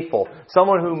faithful,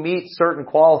 someone who meets certain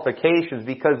qualifications,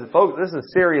 because, folks, this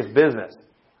is serious business.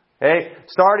 Okay?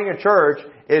 Starting a church,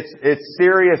 it's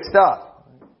serious stuff.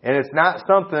 And it's not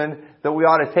something that we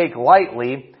ought to take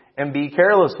lightly and be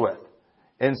careless with.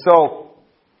 And so,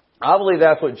 I believe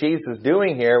that's what Jesus is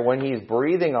doing here when He's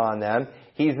breathing on them.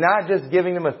 He's not just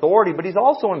giving them authority, but He's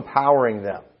also empowering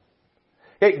them.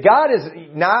 Okay, God is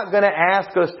not going to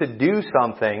ask us to do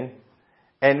something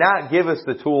and not give us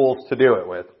the tools to do it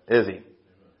with, is He?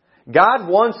 God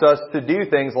wants us to do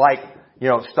things like,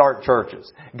 start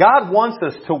churches. God wants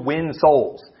us to win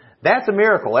souls. That's a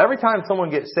miracle. Every time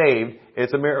someone gets saved,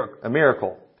 it's a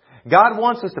miracle. God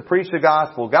wants us to preach the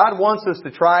gospel. God wants us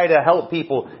to try to help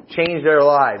people change their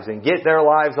lives and get their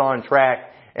lives on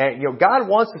track. And, God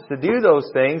wants us to do those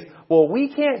things. Well,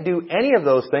 we can't do any of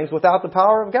those things without the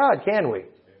power of God, can we?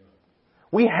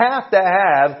 We have to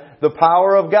have the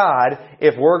power of God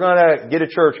if we're going to get a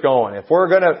church going, if we're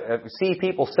going to see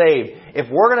people saved, if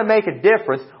we're going to make a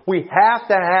difference, we have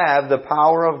to have the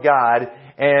power of God,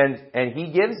 and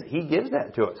He gives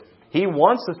that to us. He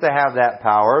wants us to have that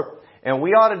power, and we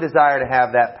ought to desire to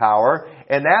have that power,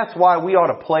 and that's why we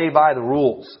ought to play by the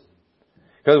rules.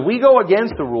 Because we go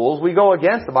against the rules, we go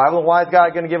against the Bible, and why is God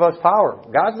going to give us power?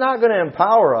 God's not going to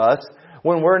empower us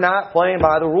when we're not playing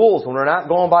by the rules, when we're not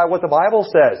going by what the Bible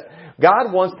says.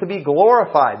 God wants to be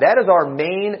glorified. That is our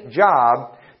main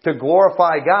job, to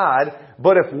glorify God.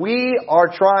 But if we are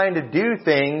trying to do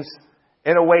things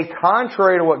in a way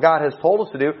contrary to what God has told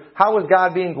us to do, how is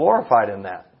God being glorified in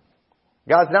that?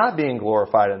 God's not being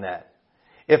glorified in that.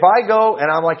 If I go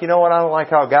and I'm like, I don't like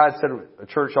how God said a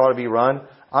church ought to be run,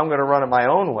 I'm going to run it my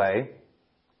own way,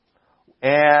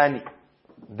 and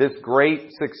this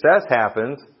great success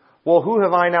happens, well, who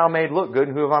have I now made look good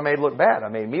and who have I made look bad? I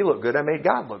made me look good, I made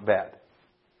God look bad.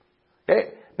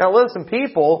 Okay? Now listen,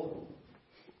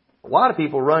 a lot of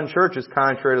people run churches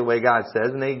contrary to the way God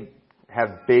says, and they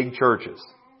have big churches.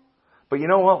 But you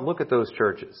know what? Look at those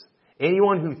churches.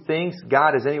 Anyone who thinks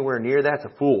God is anywhere near that's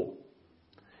a fool.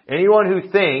 Anyone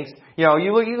who thinks, you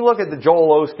look at the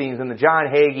Joel Osteens and the John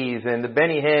Hagees and the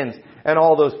Benny Hinns and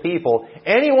all those people.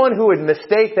 Anyone who would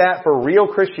mistake that for real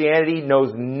Christianity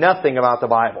knows nothing about the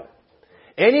Bible.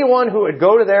 Anyone who would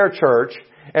go to their church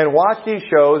and watch these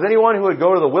shows, anyone who would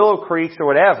go to the Willow Creeks or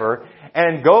whatever,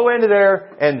 and go into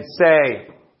there and say,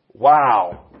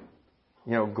 wow,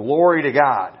 glory to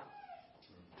God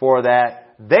for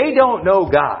that, they don't know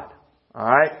God.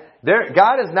 Alright?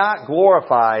 God is not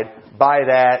glorified by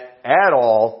that at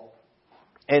all.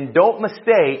 And don't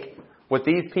mistake what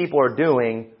these people are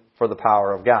doing for the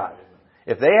power of God.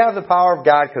 If they have the power of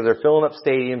God because they're filling up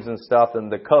stadiums and stuff, then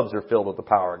the Cubs are filled with the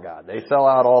power of God. They sell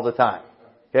out all the time.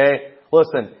 Okay?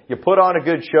 Listen, you put on a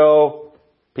good show,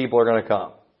 people are going to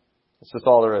come. That's just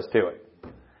all there is to it.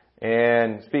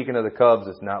 And speaking of the Cubs,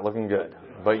 it's not looking good.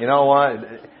 But you know what?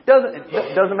 It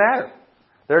doesn't matter.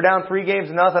 They're down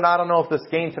 3-0. I don't know if this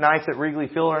game tonight's at Wrigley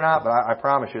Field or not, but I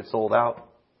promise you it's sold out.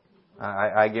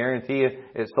 I guarantee you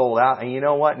it's sold out. And you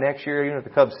know what? Next year, even if the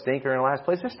Cubs stink or in last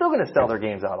place, they're still going to sell their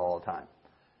games out all the time.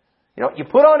 You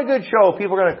put on a good show,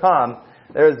 people are going to come.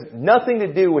 There's nothing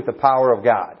to do with the power of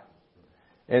God.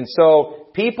 And so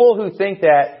people who think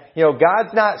that,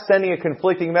 God's not sending a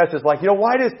conflicting message like,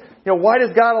 why does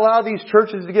God allow these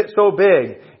churches to get so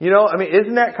big?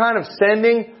 Isn't that kind of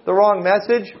sending the wrong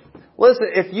message? Listen,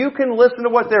 if you can listen to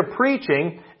what they're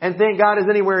preaching and think God is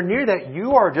anywhere near that,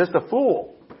 you are just a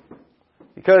fool.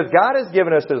 Because God has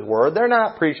given us His Word. They're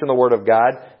not preaching the Word of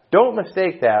God. Don't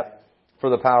mistake that for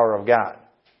the power of God.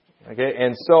 Okay?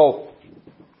 And so,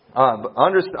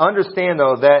 understand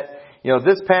though that,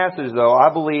 this passage though,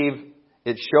 I believe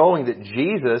it's showing that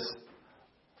Jesus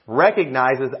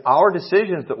recognizes our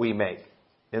decisions that we make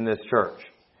in this church.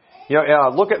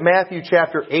 Look at Matthew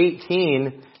chapter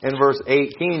 18 and verse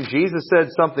 18. Jesus said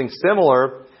something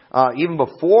similar even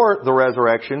before the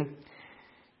resurrection.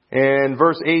 In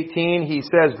verse 18, He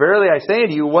says, "Verily I say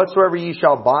unto you, whatsoever ye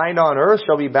shall bind on earth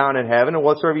shall be bound in heaven, and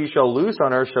whatsoever ye shall loose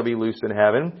on earth shall be loosed in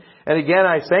heaven. And again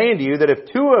I say unto you, that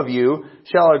if 2 of you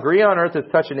shall agree on earth as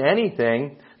touching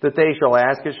anything that they shall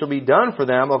ask, it shall be done for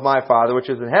them of my Father which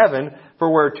is in heaven. For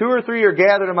where 2 or 3 are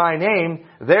gathered in my name,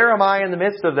 there am I in the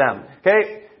midst of them."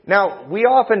 Okay? Now, we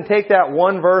often take that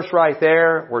one verse right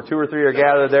there, where 2 or 3 are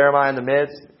gathered, there am I in the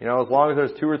midst. As long as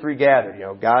there's 2 or 3 gathered,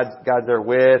 God's there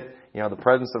with. The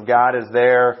presence of God is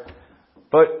there.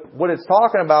 But what it's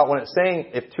talking about when it's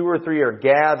saying if 2 or 3 are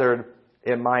gathered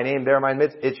in my name, there in my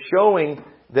midst, it's showing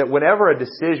that whenever a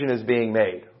decision is being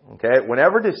made, okay,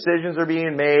 whenever decisions are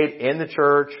being made in the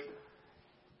church,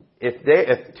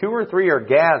 if 2 or 3 are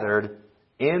gathered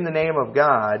in the name of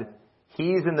God,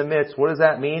 He's in the midst. What does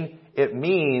that mean? It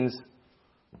means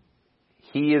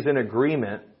He is in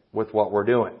agreement with what we're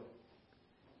doing.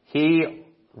 He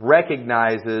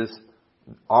recognizes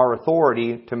our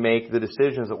authority to make the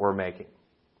decisions that we're making.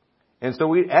 And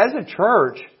so as a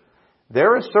church,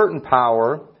 there is certain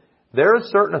power, there is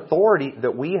certain authority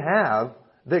that we have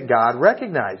that God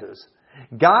recognizes.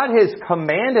 God has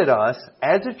commanded us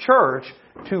as a church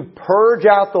to purge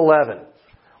out the leaven.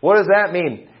 What does that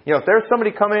mean? If there's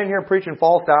somebody coming in here preaching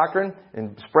false doctrine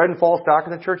and spreading false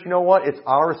doctrine in the church, you know what? It's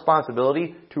our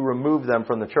responsibility to remove them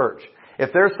from the church.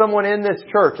 If there's someone in this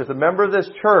church, as a member of this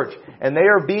church, and they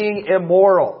are being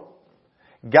immoral,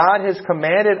 God has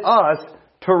commanded us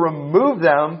to remove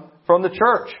them from the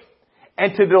church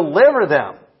and to deliver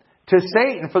them to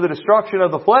Satan for the destruction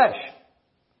of the flesh.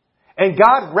 And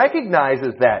God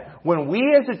recognizes that when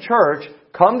we as a church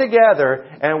come together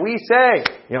and we say,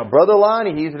 Brother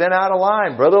Lonnie, he's been out of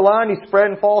line. Brother Lonnie's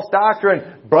spreading false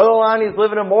doctrine. Brother Lonnie's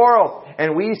living immoral.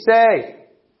 And we say,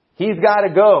 he's got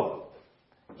to go.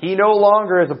 He no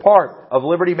longer is a part of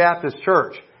Liberty Baptist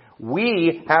Church.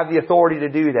 We have the authority to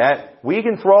do that. We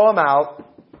can throw him out.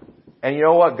 And you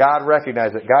know what? God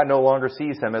recognizes it. God no longer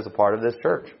sees him as a part of this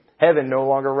church. Heaven no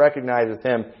longer recognizes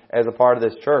him as a part of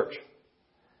this church.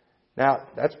 Now,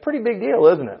 that's a pretty big deal,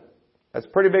 isn't it? That's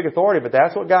pretty big authority, but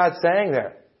that's what God's saying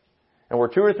there. And where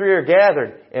 2 or 3 are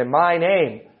gathered in my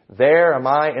name, there am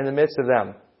I in the midst of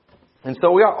them. And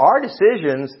so our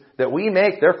decisions that we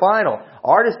make, they're final.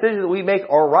 Our decisions that we make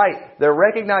are right. They're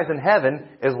recognized in heaven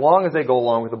as long as they go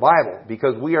along with the Bible.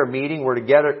 Because we are meeting, we're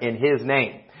together in His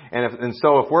name. And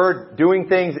so if we're doing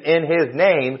things in His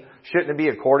name, shouldn't it be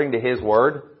according to His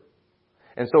Word?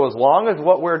 And so as long as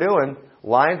what we're doing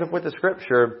lines up with the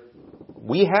Scripture,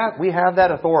 we have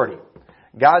that authority.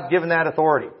 God's given that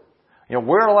authority.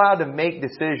 We're allowed to make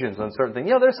decisions on certain things.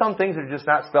 There's some things that are just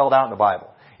not spelled out in the Bible.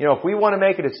 If we want to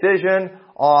make a decision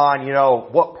on,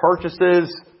 what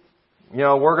purchases,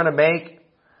 we're going to make,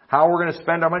 how we're going to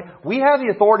spend our money, we have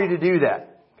the authority to do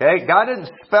that. Okay? God didn't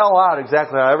spell out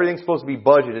exactly how everything's supposed to be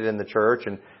budgeted in the church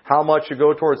and how much should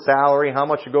go towards salary, how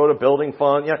much should go to building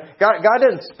fund. God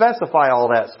didn't specify all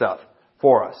that stuff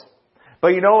for us. But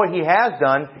you know what He has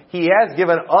done? He has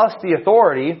given us the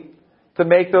authority to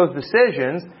make those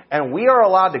decisions, and we are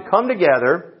allowed to come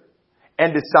together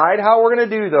and decide how we're going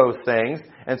to do those things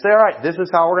and say, all right, this is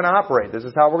how we're going to operate. This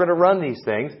is how we're going to run these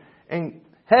things. And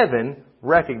heaven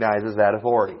recognizes that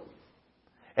authority.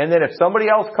 And then if somebody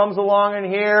else comes along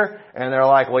in here and they're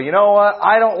like, well, you know what?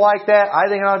 I don't like that. I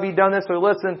think it ought to be done this way.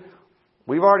 Listen,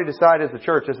 we've already decided as a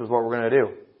church this is what we're going to do.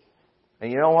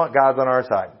 And you know what? God's on our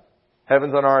side.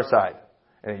 Heaven's on our side.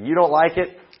 And if you don't like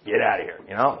it, get out of here,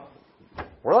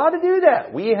 We're allowed to do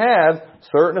that. We have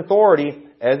certain authority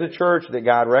as a church that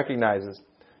God recognizes.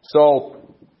 So,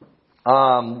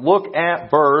 look at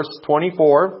verse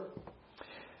 24. It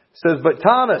says, but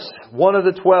Thomas, one of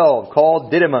the 12,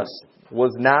 called Didymus,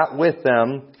 was not with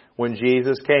them when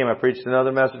Jesus came. I preached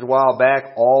another message a while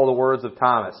back, all the words of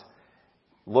Thomas.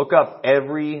 Look up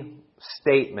every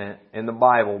statement in the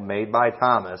Bible made by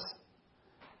Thomas,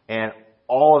 and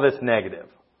all of it's negative.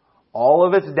 All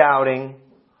of it's doubting.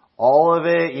 All of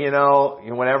it,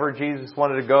 whenever Jesus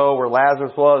wanted to go where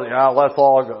Lazarus was, let's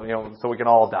all go, so we can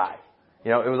all die. It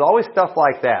was always stuff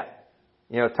like that.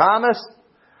 Thomas,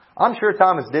 I'm sure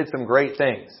Thomas did some great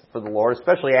things for the Lord,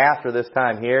 especially after this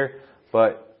time here.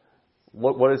 But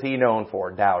what is he known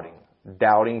for? Doubting.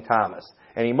 Doubting Thomas.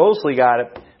 And he mostly got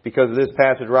it because of this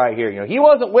passage right here. He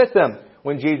wasn't with them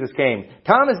when Jesus came.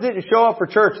 Thomas didn't show up for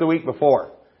church the week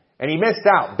before. And he missed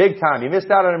out big time. He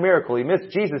missed out on a miracle. He missed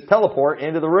Jesus teleport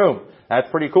into the room. That's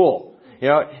pretty cool.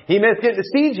 He missed getting to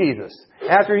see Jesus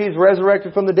after He's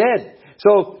resurrected from the dead.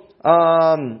 So,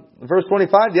 verse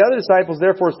 25, the other disciples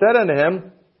therefore said unto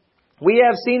Him, we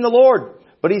have seen the Lord.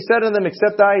 But He said unto them,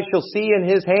 except I shall see in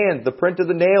His hands the print of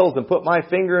the nails, and put my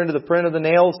finger into the print of the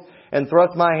nails, and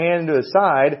thrust my hand into His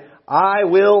side, I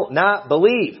will not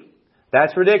believe.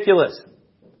 That's ridiculous.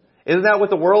 Isn't that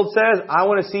what the world says? I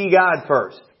want to see God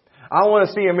first. I want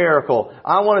to see a miracle.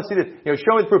 I want to see this.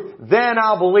 Show me the proof. Then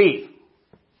I'll believe.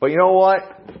 But you know what?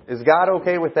 Is God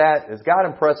okay with that? Is God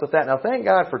impressed with that? Now thank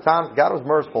God for Thomas. God was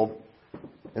merciful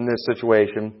in this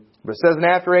situation. But it says, and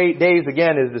after 8 days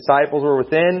again, His disciples were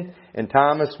within, and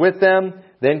Thomas with them.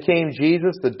 Then came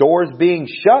Jesus, the doors being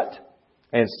shut,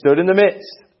 and stood in the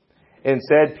midst, and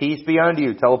said, peace be unto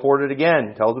you. Teleported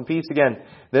again. Tells him peace again.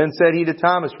 Then said He to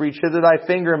Thomas, reach hither thy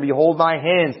finger, and behold my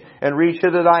hands, and reach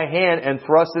hither thy hand, and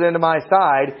thrust it into my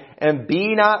side, and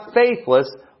be not faithless,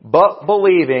 but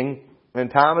believing. And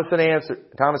Thomas answered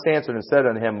and said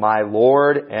unto Him, my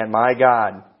Lord and my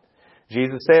God.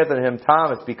 Jesus saith unto him,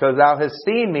 Thomas, because thou hast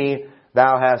seen me,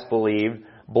 thou hast believed.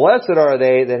 Blessed are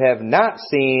they that have not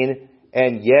seen,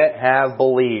 and yet have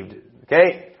believed.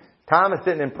 Okay? Thomas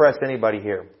didn't impress anybody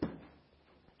here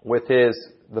with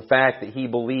the fact that he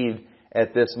believed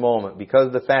at this moment, because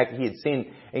of the fact that he had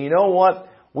seen. And you know what?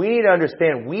 We need to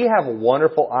understand, we have a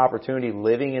wonderful opportunity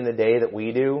living in the day that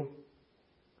we do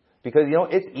Because,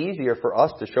 it's easier for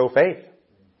us to show faith.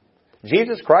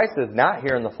 Jesus Christ is not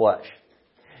here in the flesh.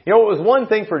 It was one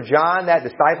thing for John, that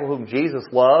disciple whom Jesus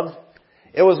loved.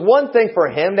 It was one thing for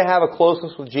him to have a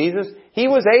closeness with Jesus. He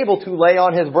was able to lay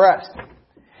on his breast.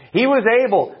 He was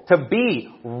able to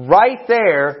be right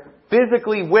there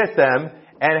physically with them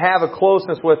and have a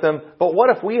closeness with them. But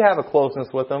what if we have a closeness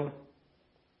with them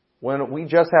when we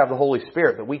just have the Holy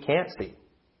Spirit that we can't see?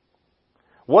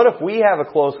 What if we have a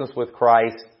closeness with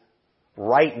Christ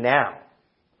right now?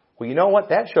 Well, you know what?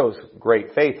 That shows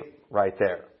great faith right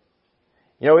there.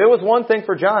 It was one thing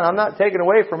for John. I'm not taking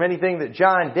away from anything that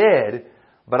John did,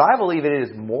 but I believe it is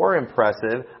more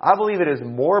impressive. I believe it is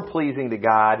more pleasing to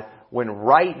God when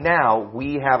right now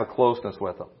we have a closeness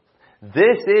with Him.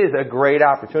 This is a great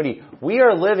opportunity. We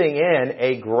are living in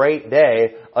a great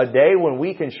day, a day when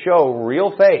we can show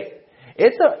real faith.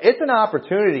 It's an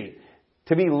opportunity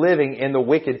to be living in the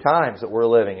wicked times that we're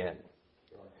living in.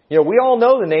 We all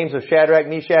know the names of Shadrach,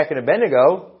 Meshach, and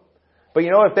Abednego, but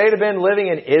if they'd have been living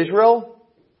in Israel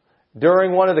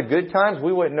during one of the good times,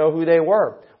 we wouldn't know who they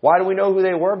were. Why do we know who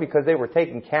they were? Because they were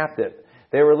taken captive.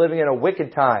 They were living in a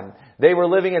wicked time. They were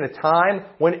living in a time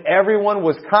when everyone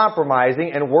was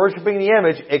compromising and worshiping the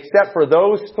image except for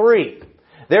those three.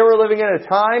 They were living in a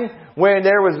time when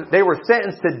they were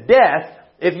sentenced to death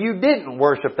if you didn't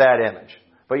worship that image.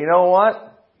 But you know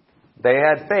what? They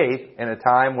had faith in a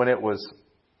time when it was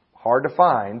hard to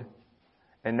find,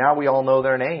 and now we all know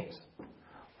their names.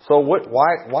 So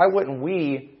why wouldn't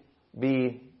we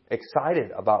be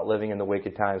excited about living in the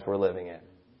wicked times we're living in?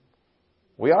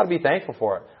 We ought to be thankful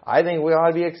for it. I think we ought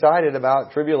to be excited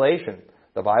about tribulation.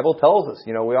 The Bible tells us,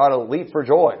 we ought to leap for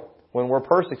joy when we're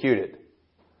persecuted.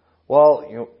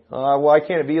 Well, why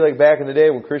can't it be like back in the day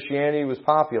when Christianity was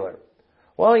popular?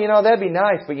 Well, that'd be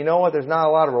nice, but you know what? There's not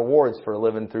a lot of rewards for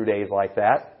living through days like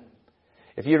that.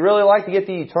 If you'd really like to get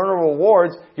the eternal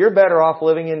rewards, you're better off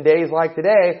living in days like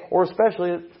today, or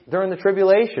especially during the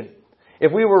tribulation.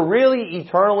 If we were really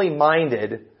eternally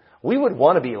minded, we would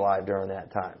want to be alive during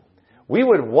that time. We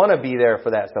would want to be there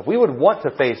for that stuff. We would want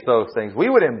to face those things. We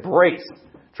would embrace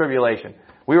tribulation.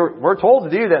 We're told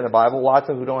to do that in the Bible. Lots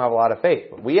of who don't have a lot of faith.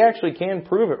 But we actually can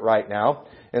prove it right now.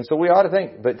 And so we ought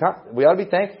to be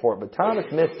thankful for it. But Thomas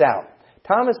missed out.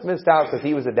 Thomas missed out because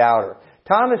he was a doubter.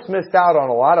 Thomas missed out on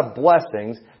a lot of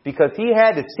blessings because he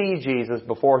had to see Jesus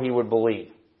before he would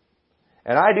believe.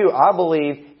 And I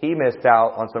believe he missed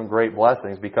out on some great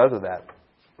blessings because of that.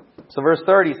 So verse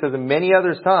 30 says, "And many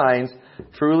other signs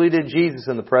truly did Jesus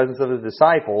in the presence of His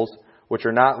disciples, which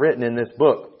are not written in this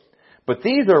book. But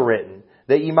these are written,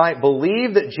 that ye might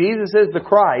believe that Jesus is the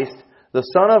Christ, the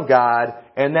Son of God,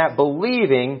 and that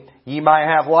believing ye might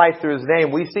have life through His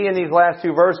name." We see in these last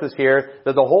two verses here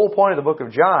that the whole point of the book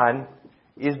of John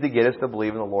is to get us to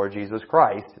believe in the Lord Jesus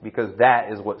Christ, because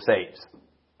that is what saves.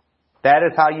 That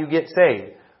is how you get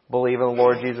saved. Believe in the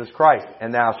Lord Jesus Christ,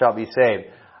 and thou shalt be saved.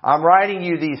 I'm writing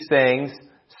you these things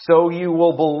so you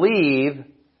will believe,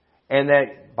 and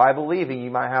that by believing you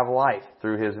might have life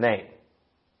through His name.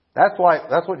 That's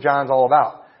what John's all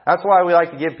about. That's why we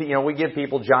like to give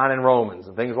people John and Romans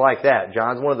and things like that.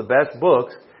 John's one of the best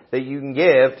books that you can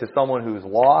give to someone who's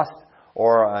lost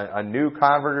or a new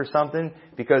convert or something,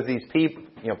 because these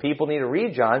people need to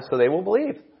read John so they will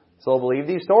believe. So they'll believe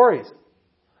these stories.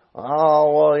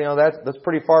 Oh, well, that's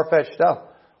pretty far-fetched stuff.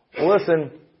 Well,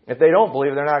 listen, if they don't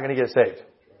believe, they're not going to get saved.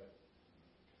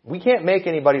 We can't make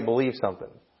anybody believe something.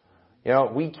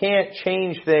 We can't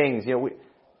change things.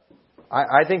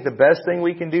 I think the best thing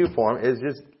we can do for them is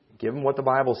just give them what the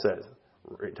Bible says.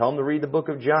 Tell them to read the book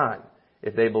of John.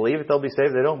 If they believe it, they'll be saved.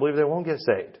 If they don't believe it, they won't get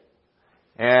saved.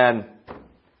 And,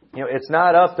 it's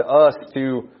not up to us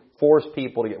to force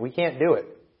people to get. We can't do it.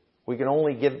 We can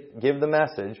only give the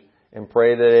message and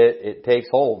pray that it takes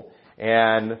hold.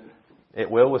 And it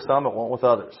will with some, it won't with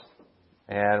others.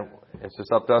 And it's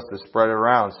just up to us to spread it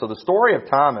around. So the story of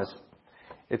Thomas,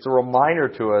 it's a reminder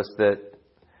to us that,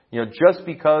 just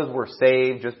because we're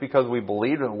saved, just because we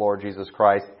believe in the Lord Jesus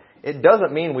Christ, it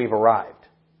doesn't mean we've arrived.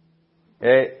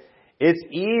 It's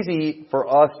easy for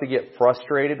us to get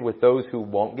frustrated with those who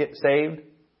won't get saved.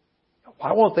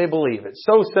 Why won't they believe? It's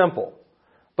so simple.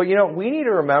 But we need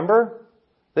to remember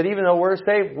that even though we're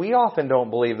saved, we often don't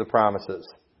believe the promises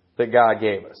that God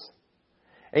gave us.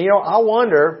 And I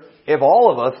wonder if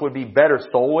all of us would be better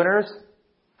soul winners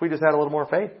if we just had a little more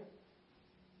faith.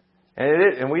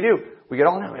 And we do. We get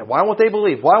all that. Why won't they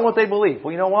believe? Why won't they believe?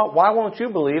 Well, you know what? Why won't you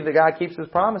believe that God keeps His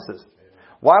promises?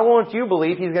 Why won't you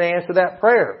believe He's going to answer that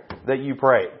prayer that you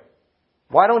prayed?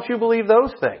 Why don't you believe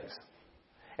those things?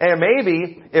 And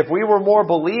maybe if we were more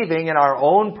believing in our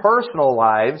own personal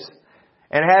lives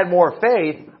and had more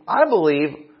faith, I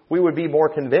believe we would be more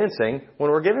convincing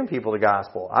when we're giving people the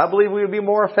gospel. I believe we would be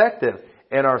more effective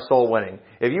in our soul winning.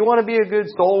 If you want to be a good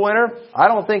soul winner, I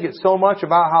don't think it's so much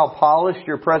about how polished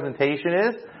your presentation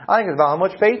is. I think it's about how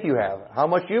much faith you have, how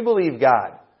much you believe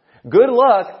God. Good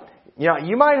luck.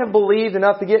 You might have believed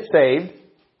enough to get saved.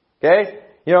 Okay?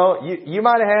 You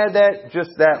might have had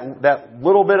that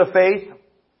little bit of faith,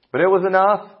 but it was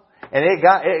enough, and it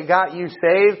got you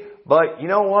saved. But you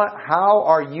know what? How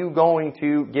are you going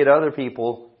to get other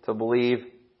people to believe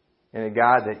in a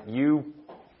God that you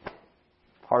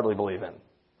hardly believe in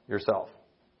yourself,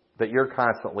 that you're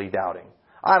constantly doubting?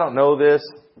 I don't know this,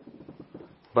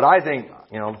 but I think,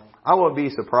 I wouldn't be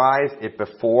surprised if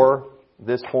before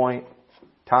this point,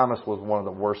 Thomas was one of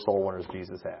the worst soul winners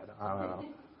Jesus had.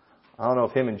 I don't know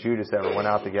if him and Judas ever went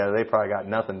out together. They probably got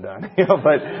nothing done.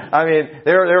 But I mean,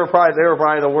 they were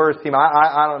probably the worst team.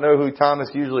 I don't know who Thomas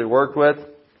usually worked with,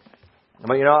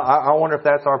 but I wonder if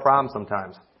that's our problem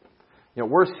sometimes.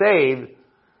 We're saved,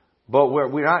 but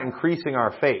we're not increasing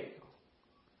our faith.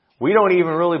 We don't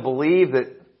even really believe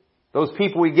that those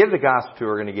people we give the gospel to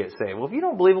are going to get saved. Well, if you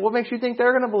don't believe it, what makes you think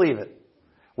they're going to believe it?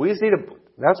 We just need to.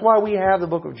 That's why we have the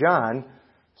book of John,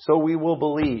 so we will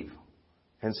believe.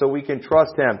 And so we can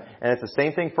trust Him. And it's the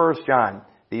same thing 1 John.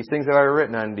 These things have I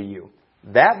written unto you.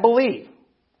 That believe,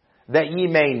 that ye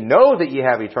may know that ye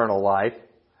have eternal life,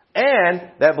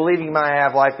 and that believing you might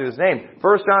have life through His name.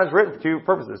 1 John is written for two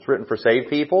purposes. It's written for saved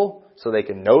people, so they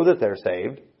can know that they're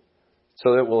saved,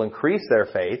 so that it will increase their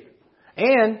faith.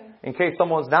 And in case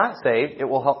someone's not saved, it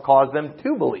will help cause them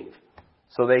to believe,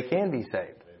 so they can be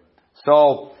saved.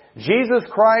 So, Jesus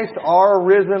Christ, our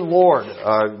risen Lord.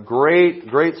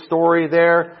 Great story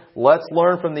there. Let's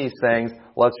learn from these things.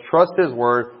 Let's trust His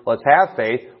Word. Let's have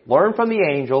faith. Learn from the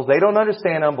angels. They don't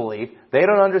understand unbelief. They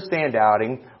don't understand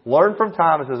doubting. Learn from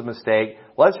Thomas's mistake.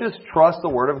 Let's just trust the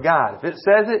Word of God. If it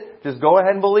says it, just go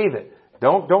ahead and believe it.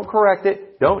 Don't correct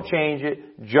it. Don't change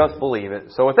it. Just believe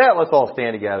it. So with that, let's all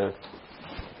stand together.